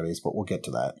the mana base, but we'll get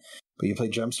to that. But you play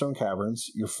Gemstone Caverns,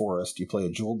 your Forest, you play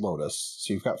a Jeweled Lotus,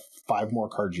 so you've got 5 more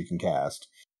cards you can cast.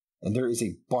 And there is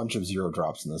a bunch of 0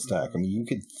 drops in this deck. I mean, you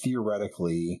could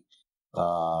theoretically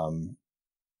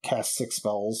cast 6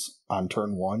 spells on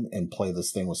turn 1 and play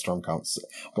this thing with Storm Count.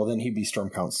 Well, then he'd be Storm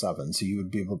Count 7, so you would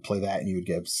be able to play that and you would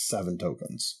get 7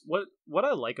 tokens. What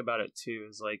I like about it, too,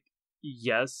 is like,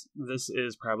 yes, this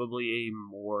is probably a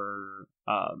more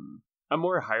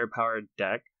higher powered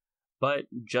deck, but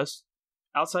just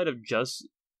outside of just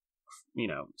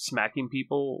smacking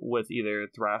people with either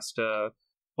Thrasta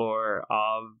or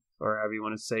Av or however you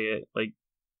want to say it, like,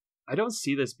 I don't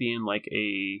see this being like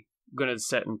a gonna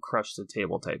set and crush the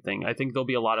table type thing. I think there'll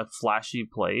be a lot of flashy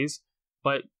plays,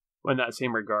 but in that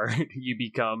same regard, you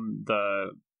become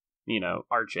the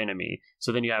arch enemy.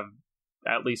 So then you have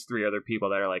at least 3 other people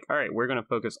that are like, all right, we're going to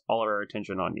focus all of our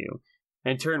attention on you.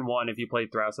 And turn 1, if you play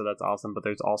Thrasta, that's awesome, but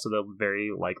there's also the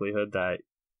very likelihood that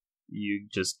you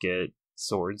just get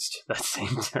swords that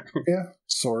same turn. Yeah,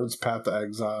 swords, Path to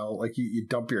Exile. Like, you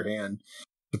dump your hand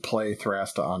to play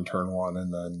Thrasta on turn 1,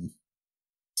 and then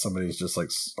somebody's just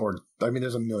like,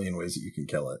 there's a million ways that you can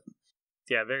kill it.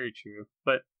 Yeah, very true.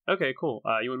 But, okay, cool.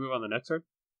 You want to move on to the next card?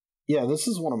 Yeah, this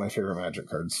is one of my favorite Magic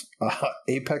cards.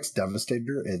 Apex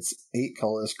Devastator. It's 8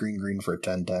 colorless green for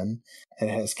 10/10, and it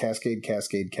has Cascade,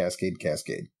 Cascade, Cascade,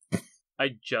 Cascade. I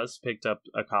just picked up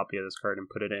a copy of this card and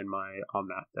put it in my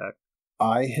Omnath deck.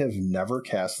 I have never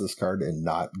cast this card and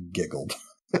not giggled.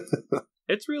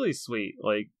 It's really sweet.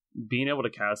 Like, being able to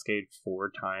Cascade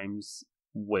 4 times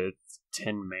with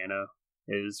 10 mana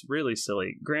is really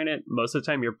silly. Granted, most of the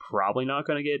time you're probably not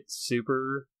going to get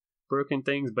super broken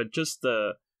things, but just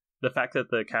the fact that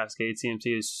the Cascade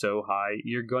CMC is so high,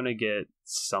 you're going to get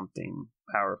something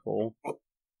powerful.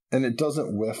 And it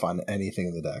doesn't whiff on anything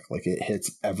in the deck. Like, it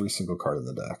hits every single card in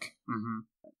the deck. Mm-hmm.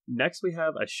 Next, we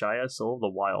have Ashaya, Soul of the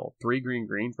Wild. 3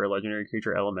 green for a legendary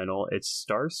creature elemental. It's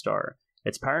star.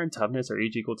 Its power and toughness are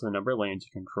each equal to the number of lands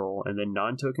you control, and then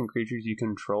non-token creatures you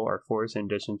control are forced in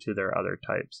addition to their other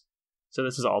types. So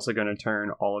this is also going to turn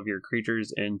all of your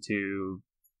creatures into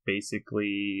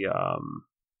basically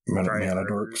mana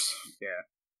dorks.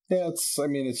 Yeah,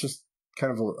 it's just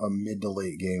kind of a mid to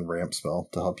late game ramp spell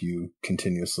to help you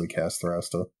continuously cast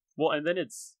Thrasta. Well, and then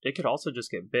it could also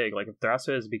just get big. Like, if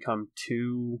Thrasta has become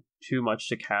too much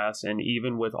to cast, and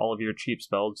even with all of your cheap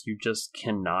spells, you just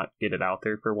cannot get it out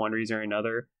there for one reason or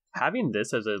another. Having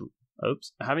this as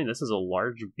a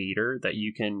large beater that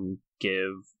you can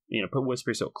give, put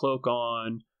Whisper Silk Cloak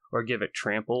on or give it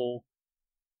trample,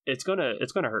 it's gonna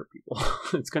hurt people.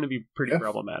 It's gonna be pretty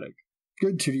problematic.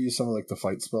 Good to use some of like the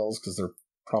fight spells, because they're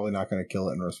probably not going to kill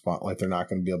it in response. Like, they're not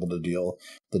going to be able to deal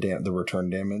the return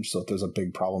damage. So if there's a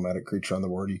big problematic creature on the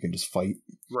board, you can just fight.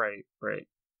 Right.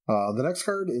 The next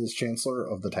card is Chancellor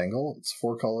of the Tangle. It's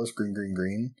 4 colors,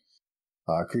 green.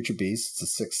 Creature beast.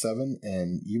 It's a 6/7,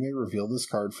 and you may reveal this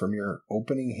card from your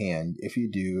opening hand. If you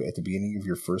do, at the beginning of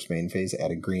your first main phase,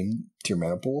 add a green to your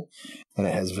mana pool, and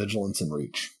it has Vigilance and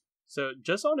Reach. So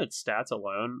just on its stats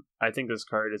alone, I think this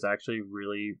card is actually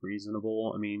really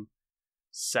reasonable. I mean,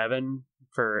 7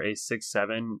 for a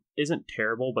 6/7 isn't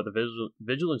terrible, but the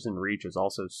Vigilance and Reach is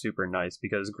also super nice,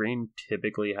 because green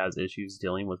typically has issues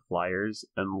dealing with flyers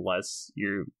unless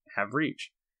you have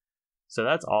Reach. So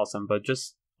that's awesome, but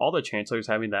just all the Chancellors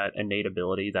having that innate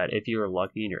ability that if you're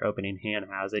lucky and your opening hand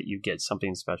has it, you get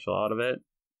something special out of it.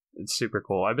 It's super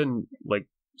cool. I've been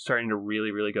starting to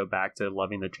really, really go back to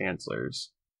loving the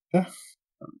Chancellors. Yeah.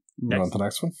 You want the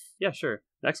next one? Yeah, sure.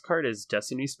 Next card is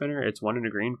Destiny Spinner. It's 1 and a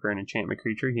green for an enchantment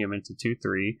creature, human. It's a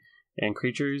 2/3. And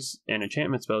creatures and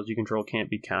enchantment spells you control can't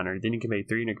be countered. Then you can pay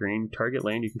 3 and a green. Target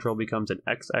land you control becomes an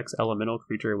XX elemental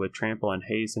creature with trample and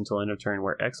haste until end of turn,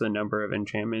 where X is the number of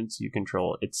enchantments you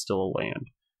control. It's still a land.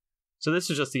 So this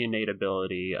is just the innate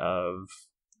ability of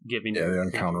giving... Yeah, they're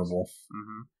uncounterable.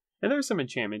 Mm-hmm. And there's some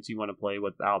enchantments you want to play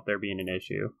without there being an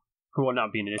issue. Well,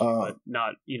 not being an issue, but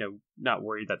not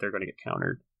worried that they're going to get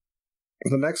countered.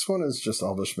 The next one is just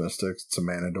Elvish Mystic. It's a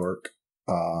mana dork.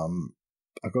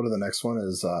 I'll go to the next one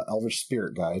is Elvish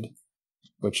Spirit Guide,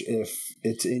 which if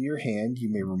it's in your hand, you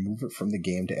may remove it from the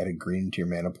game to add a green to your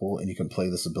mana pool, and you can play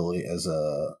this ability as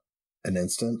an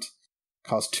instant.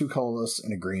 Costs 2 colorless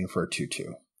and a green for a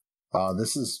 2/2.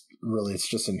 This is really, it's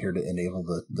just in here to enable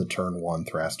the turn 1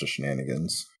 Thrasta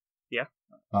shenanigans. Yeah.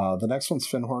 The next one's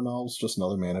Finhorn Elves, just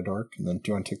another mana dork. And then do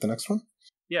you want to take the next one?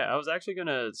 Yeah, I was actually going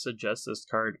to suggest this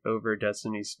card over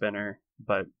Destiny Spinner,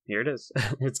 but here it is.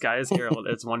 It's Gaia's Herald.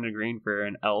 It's 1 and a green for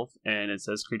an elf, and it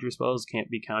says creature spells can't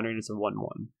be countered. It's a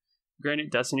 1/1.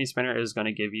 Granted, Destiny Spinner is going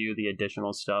to give you the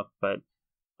additional stuff, but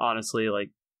honestly, like,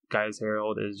 Gaia's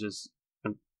Herald is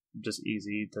just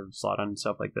easy to slot on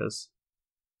stuff like this.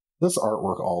 This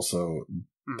artwork also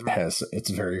it's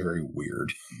very, very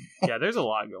weird. Yeah, there's a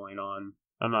lot going on.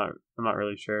 I'm not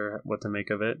really sure what to make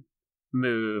of it.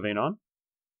 Moving on.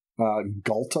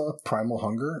 Gulta Primal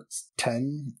Hunger. It's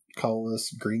 10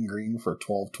 colorless green for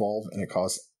 12/12, and it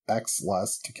costs X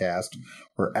less to cast,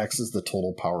 where X is the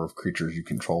total power of creatures you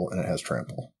control, and it has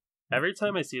trample. Every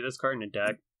time I see this card in a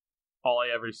deck, all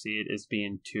I ever see it is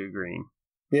being 2 green.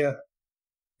 Yeah.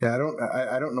 I don't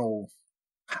know.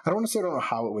 I don't want to say I don't know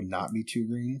how it would not be 2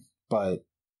 green, but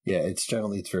yeah, it's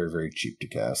very, very cheap to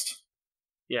cast.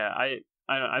 Yeah,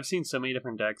 I've seen so many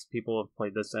different decks people have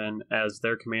played this in as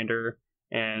their commander,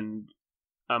 and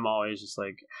I'm always just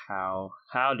like, how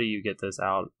do you get this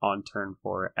out on turn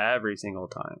 4 every single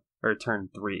time? Or turn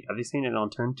 3. Have you seen it on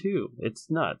turn 2? It's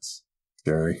nuts.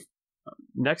 Scary.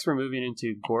 Next, we're moving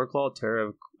into Goreclaw,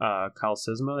 Terror of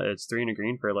Kalsisma. It's 3 and a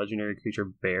green for a legendary creature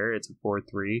bear. It's a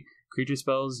 4/3. Creature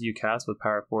spells you cast with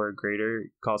power 4 or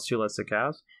greater cost 2 less to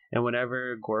cast. And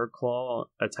whenever Goreclaw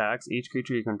attacks, each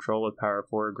creature you control with power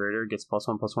 4 or greater gets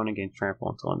 +1/+1 against trample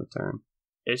until end of turn.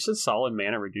 It's just solid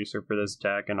mana reducer for this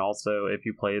deck, and also if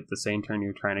you play it the same turn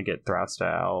you're trying to get Thrasta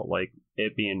out, like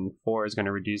it being 4 is going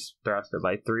to reduce Thrasta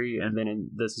by 3, and then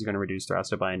this is going to reduce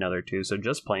Thrasta by another 2. So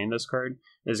just playing this card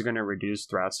is going to reduce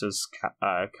Thrasta's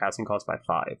casting cost by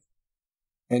 5.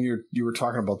 And you were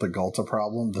talking about the Gulta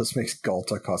problem. This makes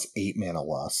Gulta cost 8 mana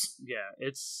less. Yeah,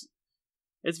 it's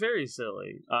very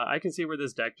silly. I can see where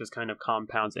this deck just kind of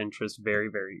compounds interest very,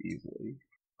 very easily.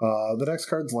 The next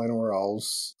card's Llanowar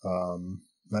Elves.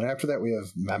 Then after that we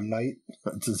have Memnite.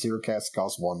 It's a 0 cast,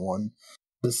 cost 1/1.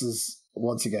 This is,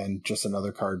 once again, just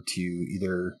another card to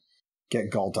either get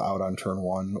Gulta out on turn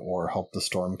 1 or help the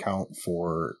storm count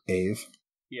for Ave.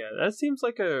 Yeah, that seems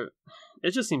like it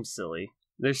just seems silly.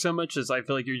 There's so much as I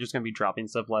feel like you're just going to be dropping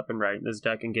stuff left and right in this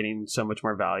deck and getting so much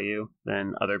more value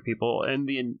than other people. And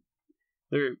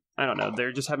I don't know,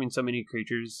 they're just having so many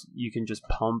creatures you can just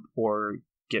pump or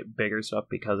get bigger stuff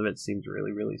because of it. Seems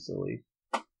really, really silly.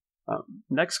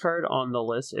 Next card on the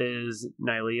list is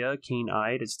Nylea,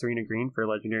 Keen-Eyed. It's 3 and a green for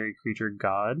legendary creature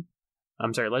god.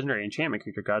 Legendary enchantment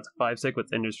creature god. It's 5/6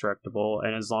 with indestructible,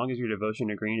 and as long as your devotion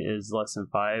to green is less than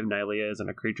 5, Nylea isn't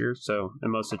a creature, so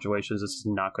in most situations this is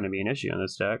not going to be an issue in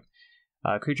this deck.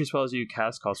 Creature spells you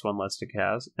cast cost 1 less to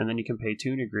cast, and then you can pay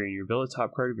 2 and a green. You reveal a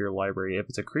top card of your library. If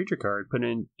it's a creature card, put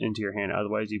it into your hand,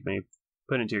 otherwise you may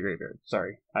put it into your graveyard.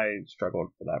 Sorry, I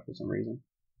struggled for that for some reason.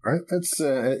 Right, it's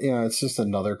it's just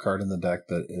another card in the deck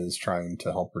that is trying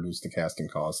to help reduce the casting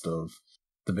cost of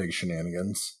the big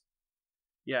shenanigans.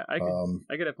 Yeah, I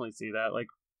could definitely see that. Like,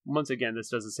 once again, this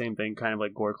does the same thing, kind of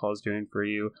like Goreclaw is doing for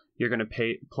you. You're going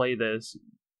to play this,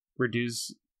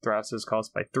 reduce Thrasta's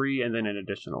cost by 3, and then an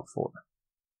additional 4,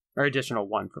 or additional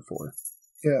 1 for 4.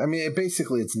 Yeah, I mean,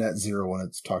 it's net zero when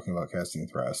it's talking about casting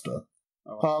Thrasta.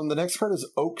 Oh. The next card is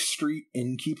Oak Street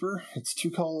Innkeeper. It's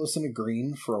 2 colorless and a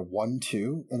green for a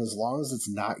 1/2, and as long as it's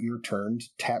not your turn,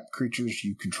 tap creatures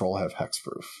you control have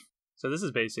hexproof. So this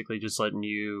is basically just letting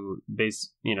you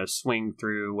swing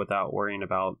through without worrying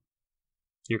about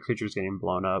your creatures getting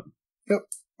blown up. Yep.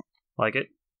 Like it?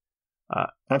 Why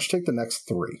don't you take the next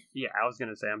 3? Yeah, I was going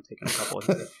to say I'm taking a couple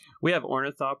here. We have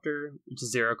Ornithopter, which is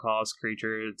a 0 cost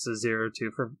creature. It's a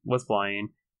 0/2 with flying.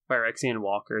 Phyrexian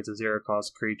Walker, it's a 0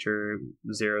 cost creature,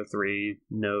 0/3,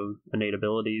 no innate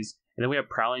abilities. And then we have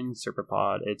Prowling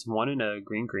Serpapod. It's 1 and a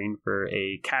green for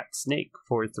a cat snake,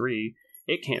 4/3.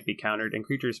 It can't be countered, and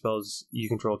creature spells you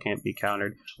control can't be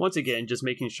countered. Once again, just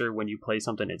making sure when you play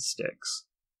something, it sticks.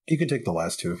 You can take the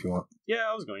last two if you want. Yeah,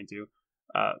 I was going to.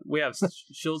 We have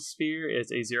Shield Sphere.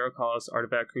 It's a 0-cost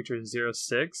artifact creature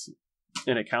 0/6,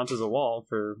 and it counts as a wall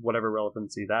for whatever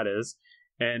relevancy that is.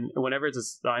 And whenever it's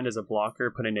assigned as a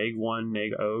blocker, put a -1,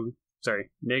 -0,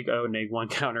 -1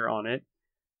 counter on it.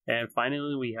 And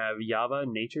finally, we have Yava,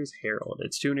 Nature's Herald.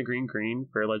 It's 2 and a green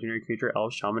for a legendary creature,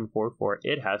 Elf Shaman 4/4.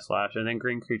 It has Flash, and then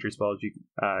green creature spells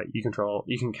you control,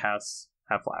 you can cast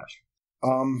have Flash.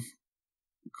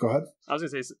 Go ahead. I was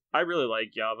gonna say, I really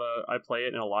like Yava. I play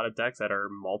it in a lot of decks that are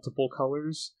multiple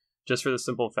colors, just for the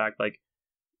simple fact, like,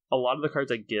 a lot of the cards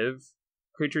that give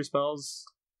creature spells,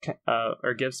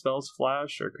 or give spells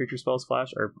Flash, or creature spells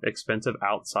Flash, are expensive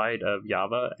outside of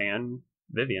Yava and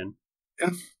Vivian.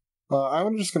 Yeah.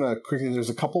 I'm just going to quickly, there's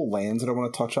a couple lands that I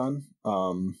want to touch on.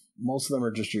 Most of them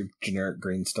are just your generic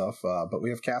green stuff, but we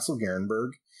have Castle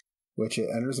Garenberg, which it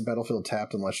enters the battlefield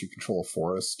tapped unless you control a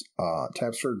forest.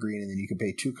 Taps for a green, and then you can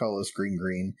pay 2 colorless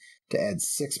green to add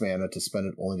 6 mana to spend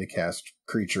it only to cast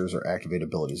creatures or activate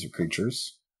abilities of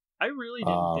creatures. I really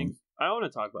didn't think... I want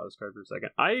to talk about this card for a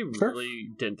second. I really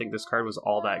didn't think this card was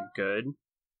all that good.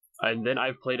 And then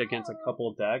I've played against a couple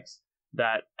of decks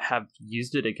that have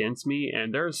used it against me,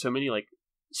 and there are so many, like,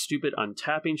 stupid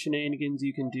untapping shenanigans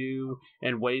you can do,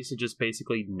 and ways to just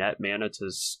basically net mana to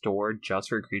store just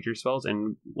for creature spells.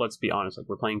 And let's be honest, like,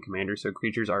 we're playing Commander, so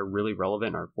creatures are really relevant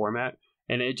in our format,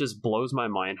 and it just blows my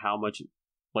mind how much,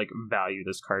 like, value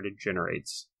this card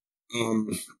generates.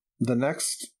 The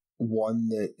next one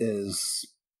that is,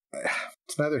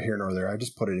 it's neither here nor there, I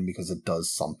just put it in because it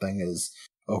does something, is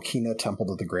Okina, Temple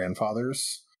to the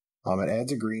Grandfathers. It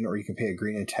adds a green, or you can pay a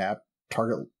green and tap.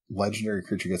 Target legendary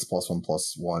creature gets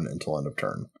 +1/+1 until end of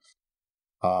turn.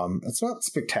 It's not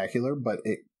spectacular, but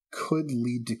it could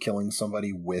lead to killing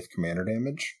somebody with commander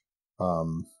damage.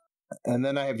 And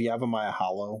then I have Yavimaya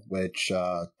Hollow, which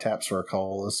taps for a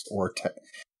colorless, or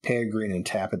pay a green and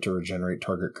tap it to regenerate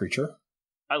target creature.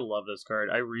 I love this card.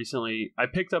 I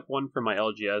picked up one for my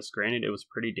LGS. Granted, it was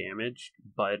pretty damaged,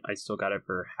 but I still got it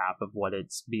for half of what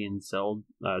it's being sold.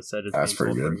 Said it's That's being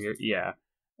pretty sold good. for here. Yeah.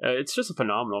 It's just a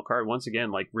phenomenal card. Once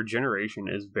again, like, regeneration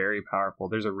is very powerful.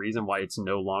 There's a reason why it's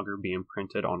no longer being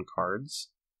printed on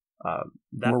cards.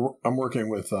 I'm working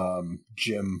with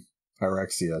Jim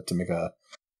Pyrexia to make a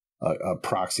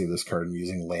proxy of this card and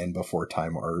using Land Before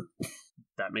Time art.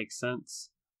 That makes sense.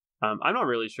 I'm not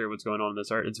really sure what's going on in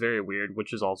this art. It's very weird,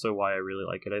 which is also why I really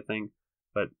like it, I think.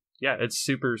 But yeah, it's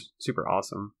super, super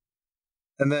awesome.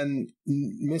 And then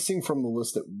missing from the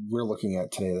list that we're looking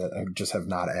at today that I just have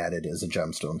not added is a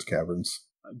Gemstones Caverns.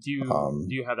 Do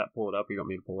you have that pulled up, or you want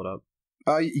me to pull it up?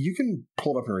 You can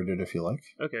pull it up and read it if you like.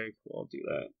 Okay, cool. I'll do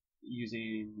that.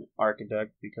 Using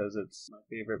Architect because it's my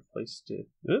favorite place to...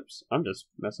 Oops, I'm just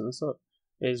messing this up.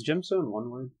 Is Gemstone one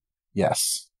word?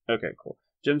 Yes. Okay, cool.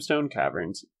 Gemstone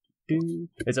Caverns.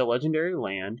 It's a legendary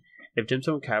land. If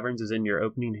Gemstone Caverns is in your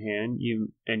opening hand,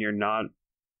 and you're not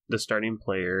the starting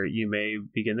player, you may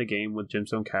begin the game with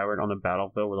Gemstone Cavern on the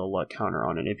battlefield with a luck counter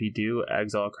on it. If you do,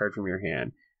 exile a card from your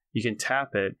hand. You can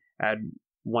tap it, add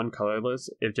 1 colorless.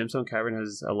 If Gemstone Cavern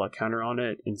has a luck counter on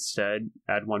it, instead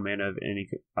add 1 mana of any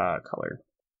color.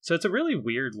 So it's a really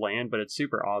weird land, but it's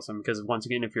super awesome because, once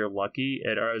again, if you're lucky,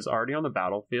 it is already on the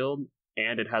battlefield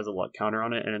and it has a luck counter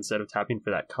on it, and instead of tapping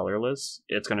for that colorless,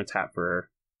 it's going to tap for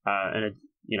 1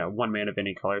 mana of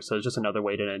any color. So it's just another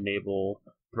way to enable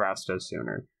Thrasta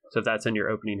sooner. So if that's in your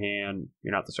opening hand,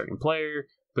 you're not the starting player,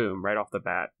 boom, right off the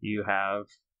bat, you have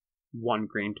 1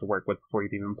 green to work with before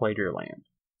you've even played your land.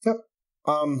 Yep.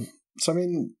 So I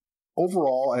mean,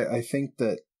 overall, I think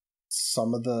that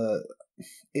some of the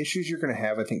issues you're going to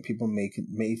have, I think people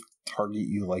may target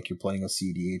you like you're playing a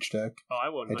CDH deck. Oh, I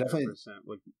will 100%.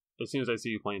 As soon as I see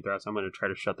you playing Thrust, I'm going to try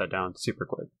to shut that down super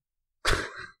quick.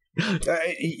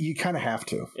 You kind of have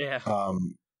to. Yeah.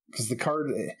 Because the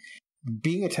card,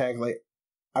 being attacked, like,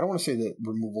 I don't want to say that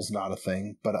removal's not a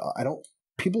thing, but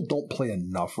people don't play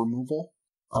enough removal.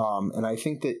 And I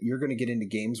think that you're going to get into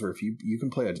games where if you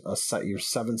can play your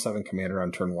 7/7 commander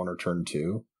on turn 1 or turn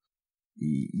 2,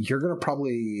 you're going to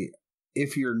probably,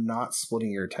 if you're not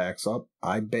splitting your attacks up,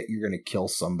 I bet you're going to kill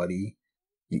somebody.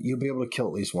 You'll be able to kill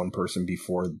at least one person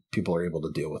before people are able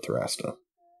to deal with Thrasta.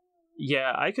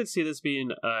 Yeah, I could see this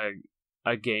being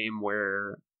a game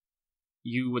where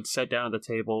you would sit down at the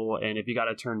table, and if you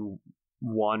got a turn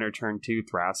 1 or turn 2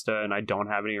 Thrasta and I don't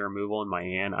have any removal in my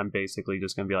hand, I'm basically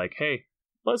just going to be like, hey,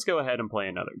 let's go ahead and play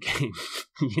another game.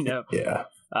 Yeah.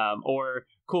 Or,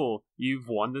 cool, you've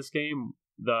won this game,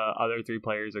 the other 3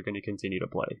 players are going to continue to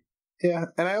play. Yeah,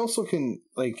 and I also can,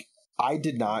 like, I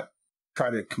did not try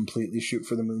to completely shoot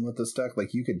for the moon with this deck.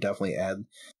 Like, you could definitely add,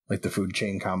 like, the food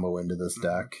chain combo into this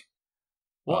deck.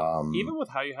 Well, even with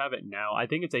how you have it now, I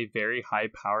think it's a very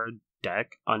high-powered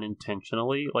deck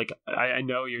unintentionally. Like, I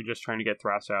know you're just trying to get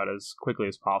Thrasta out as quickly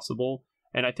as possible,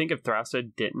 and I think if Thrasta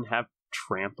didn't have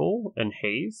Trample and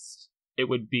Haste, it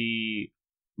would be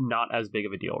not as big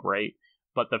of a deal, right?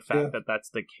 But the fact that that's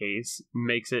the case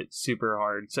makes it super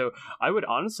hard. So I would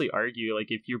honestly argue, like,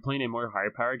 if you're playing a more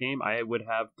high-power game, I would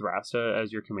have Thrasta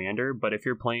as your commander. But if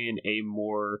you're playing a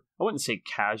more, I wouldn't say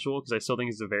casual, because I still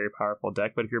think it's a very powerful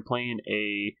deck. But if you're playing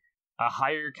a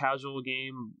higher casual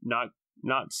game, not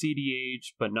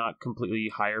CDH, but not completely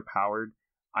higher powered,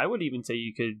 I would even say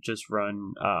you could just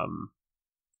run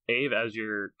Ave as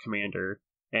your commander,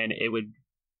 and it would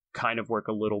kind of work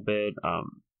a little bit.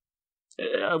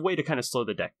 A way to kind of slow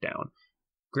the deck down.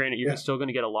 Granted, you're still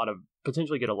going to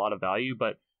potentially get a lot of value,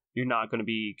 but you're not going to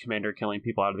be commander killing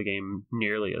people out of the game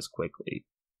nearly as quickly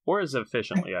or as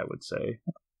efficiently, I would say.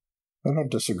 I don't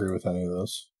disagree with any of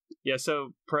those. Yeah,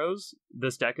 so pros,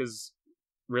 this deck is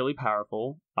really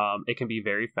powerful. It can be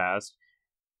very fast.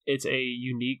 It's a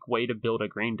unique way to build a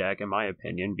green deck, in my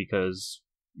opinion, because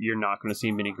you're not going to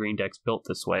see many green decks built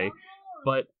this way.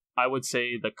 But I would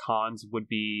say the cons would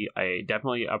be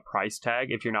definitely a price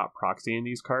tag if you're not proxying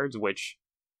these cards, which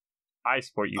I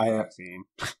support you proxying.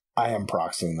 I am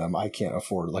proxying them. I can't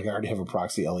afford, like, I already have a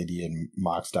proxy LED and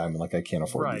Mox Diamond, like, I can't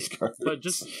afford these cards. But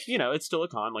just, it's still a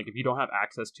con. Like, if you don't have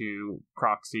access to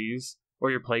proxies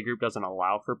or your playgroup doesn't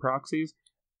allow for proxies,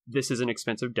 this is an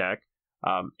expensive deck.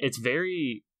 It's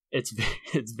very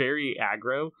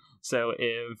aggro. So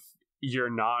if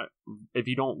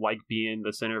you don't like being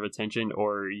the center of attention,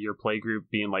 or your play group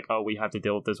being like, oh, we have to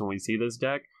deal with this when we see this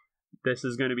deck, this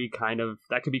is going to be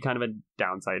that could be kind of a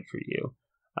downside for you.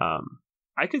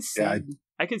 I could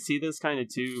see this kind of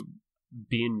too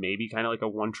being maybe kind of like a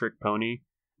one trick pony,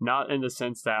 not in the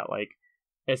sense that like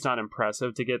it's not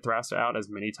impressive to get Thrasta out as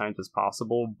many times as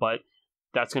possible, but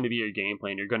that's going to be your game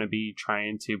plan. You're going to be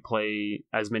trying to play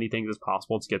as many things as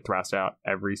possible to get Thrasta out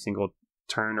every single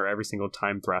turn or every single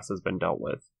time Thrasta has been dealt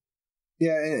with.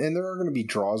 Yeah, and there are going to be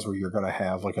draws where you're going to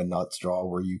have like a nuts draw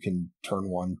where you can turn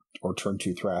 1 or turn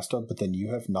 2 Thrasta, but then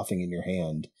you have nothing in your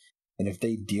hand. And if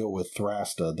they deal with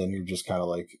Thrasta, then you're just kind of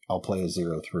like, I'll play a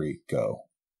 0-3, go.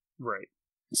 Right.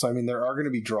 So, I mean, there are going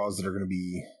to be draws that are going to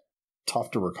be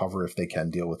tough to recover if they can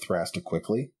deal with Thrasta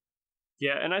quickly.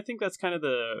 Yeah, and I think that's kind of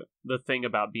the thing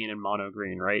about being in mono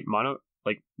green, right?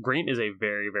 Green is a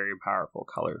very, very powerful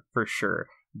color, for sure.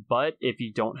 But if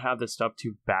you don't have the stuff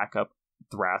to back up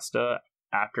Thrasta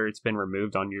after it's been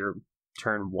removed on your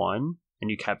turn 1, and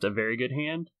you kept a very good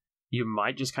hand, you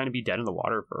might just kind of be dead in the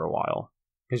water for a while.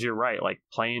 Because you're right,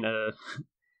 playing a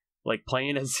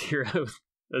 0-3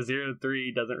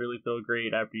 doesn't really feel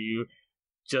great after you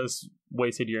just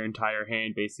wasted your entire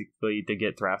hand basically to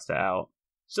get Thrasta out.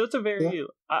 So it's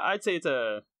I'd say it's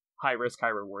a high risk, high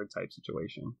reward type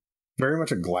situation. Very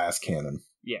much a glass cannon.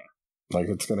 Yeah. Like,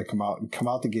 it's going to come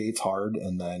out the gates hard,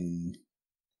 and then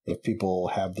if people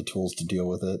have the tools to deal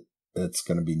with it, it's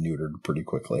going to be neutered pretty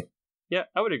quickly. Yeah,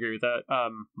 I would agree with that.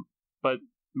 But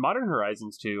Modern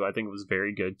Horizons 2, I think, was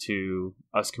very good to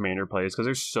us Commander players, because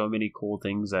there's so many cool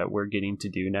things that we're getting to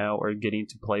do now, or getting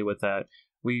to play with, that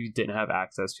we didn't have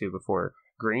access to before.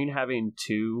 Green having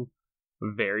two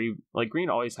Green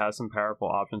always has some powerful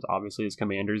options, obviously, as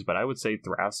commanders, but I would say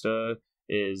Thrasta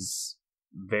is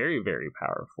very, very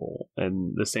powerful.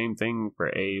 And the same thing for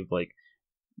Ave. Like,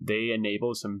 they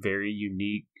enable some very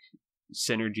unique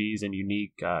synergies and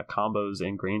unique combos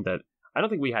in green that I don't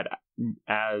think we had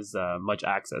as much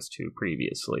access to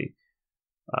previously.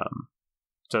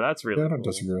 So that's really I don't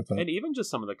cool. disagree with that. And even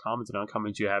just some of the commons and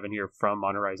uncommons you have in here from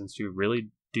Modern Horizons 2 really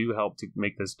do help to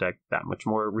make this deck that much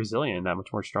more resilient, that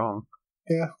much more strong.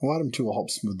 Yeah, a lot of them too will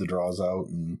help smooth the draws out,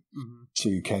 and so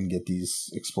you can get these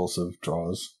explosive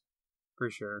draws. For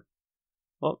sure.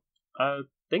 Well, I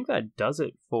think that does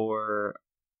it for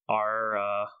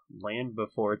our Land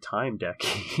Before Time deck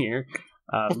here.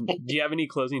 Do you have any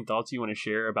closing thoughts you want to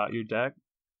share about your deck?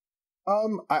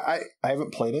 I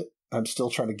haven't played it. I'm still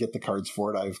trying to get the cards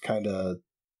for it. I've kind of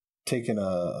taken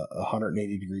a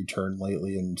 180-degree turn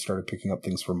lately and started picking up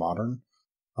things for Modern.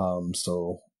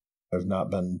 So I've not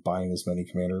been buying as many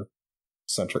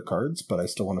Commander-centric cards, but I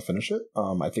still want to finish it.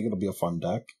 I think it'll be a fun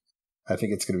deck. I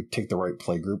think it's going to take the right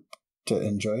play group to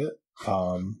enjoy it.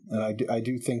 And I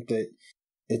do think that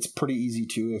it's pretty easy,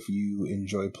 too, if you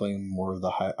enjoy playing more of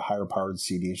the higher-powered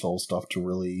CDH level stuff, to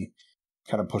really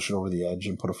kind of push it over the edge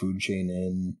and put a food chain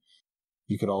in.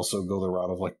 You could also go the route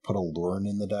of, put Allurin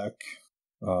in the deck.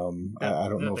 I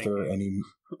don't know if there are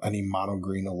any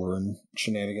mono-green Allurin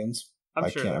shenanigans. I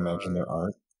can't imagine there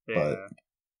aren't. Yeah. But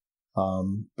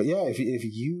But yeah, if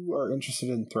you are interested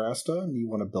in Thrasta and you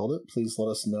want to build it, please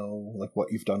let us know like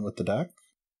what you've done with the deck.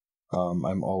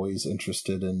 I'm always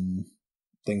interested in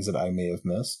things that I may have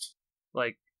missed.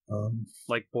 Like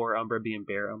Boar Umbra being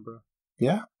Bear Umbra.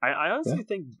 Yeah. I honestly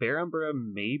think Bear Umbra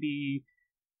maybe...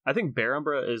 I think Bear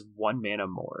Umbra is 1 mana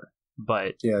more,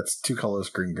 but... Yeah, it's 2 colors,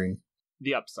 green.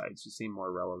 The upsides just seem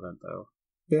more relevant, though.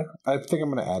 Yeah, I think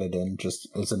I'm going to add it in just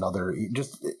as another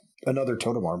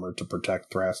totem armor to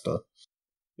protect Thrasta.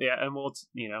 Yeah, and we'll,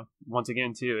 once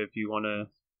again, too, if you want to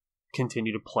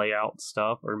continue to play out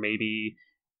stuff, or maybe,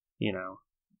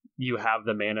 you have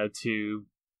the mana to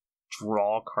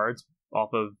draw cards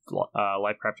off of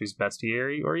Lifecrafter's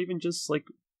Bestiary, or even just like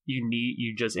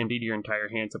you just emptied your entire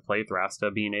hand to play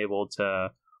Thrasta, being able to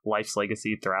Life's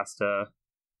Legacy Thrasta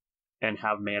and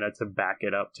have mana to back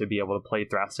it up to be able to play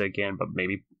Thrasta again, but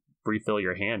maybe refill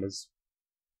your hand is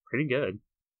pretty good.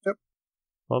 Yep.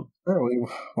 Well, you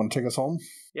want to take us home?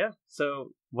 Yeah.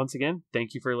 So once again,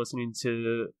 thank you for listening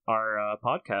to our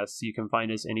podcast. You can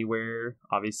find us anywhere.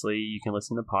 Obviously, you can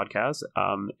listen to podcasts.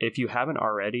 If you haven't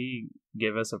already,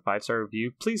 give us a 5-star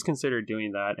review. Please consider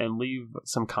doing that and leave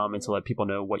some comments to let people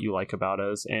know what you like about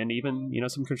us, and even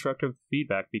some constructive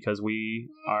feedback, because we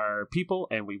are people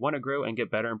and we want to grow and get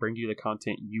better and bring you the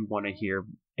content you want to hear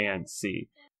and see.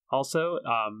 Also,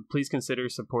 please consider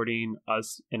supporting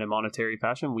us in a monetary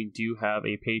fashion. We do have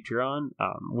a Patreon.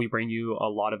 We bring you a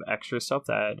lot of extra stuff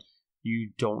that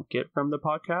you don't get from the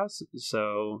podcast.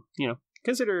 So,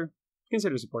 consider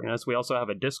supporting us. We also have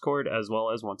a Discord, as well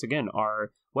as, once again,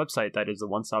 our website that is the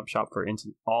one-stop shop for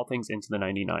all things Into the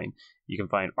 99. You can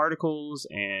find articles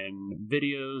and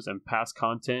videos and past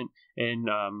content and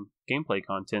gameplay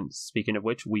content. Speaking of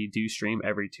which, we do stream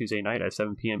every Tuesday night at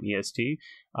 7 p.m. EST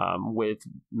with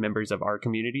members of our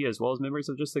community, as well as members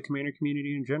of just the Commander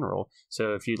community in general.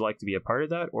 So if you'd like to be a part of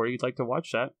that, or you'd like to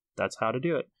watch that, that's how to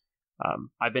do it.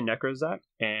 I've been Necrozak,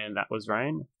 and that was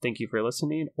Ryan. Thank you for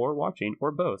listening, or watching,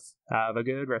 or both. Have a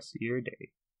good rest of your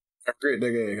day. Have a great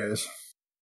day, guys.